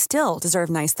budget, we still deserve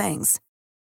nice things.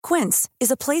 Quince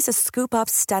is a place to scoop up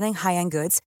stunning high-end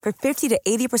goods for 50 to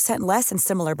 80% less than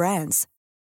similar brands.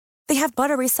 They have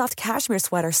buttery soft cashmere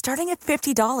sweaters starting at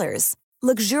 $50,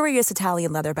 luxurious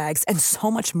Italian leather bags, and so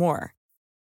much more.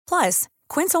 Plus,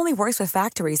 Quince only works with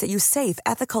factories that use safe,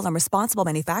 ethical, and responsible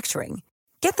manufacturing.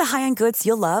 Get the high-end goods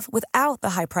you'll love without the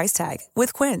high price tag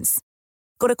with Quince.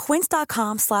 Go to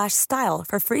quince.com/style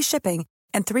for free shipping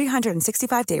and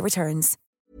 365-day returns.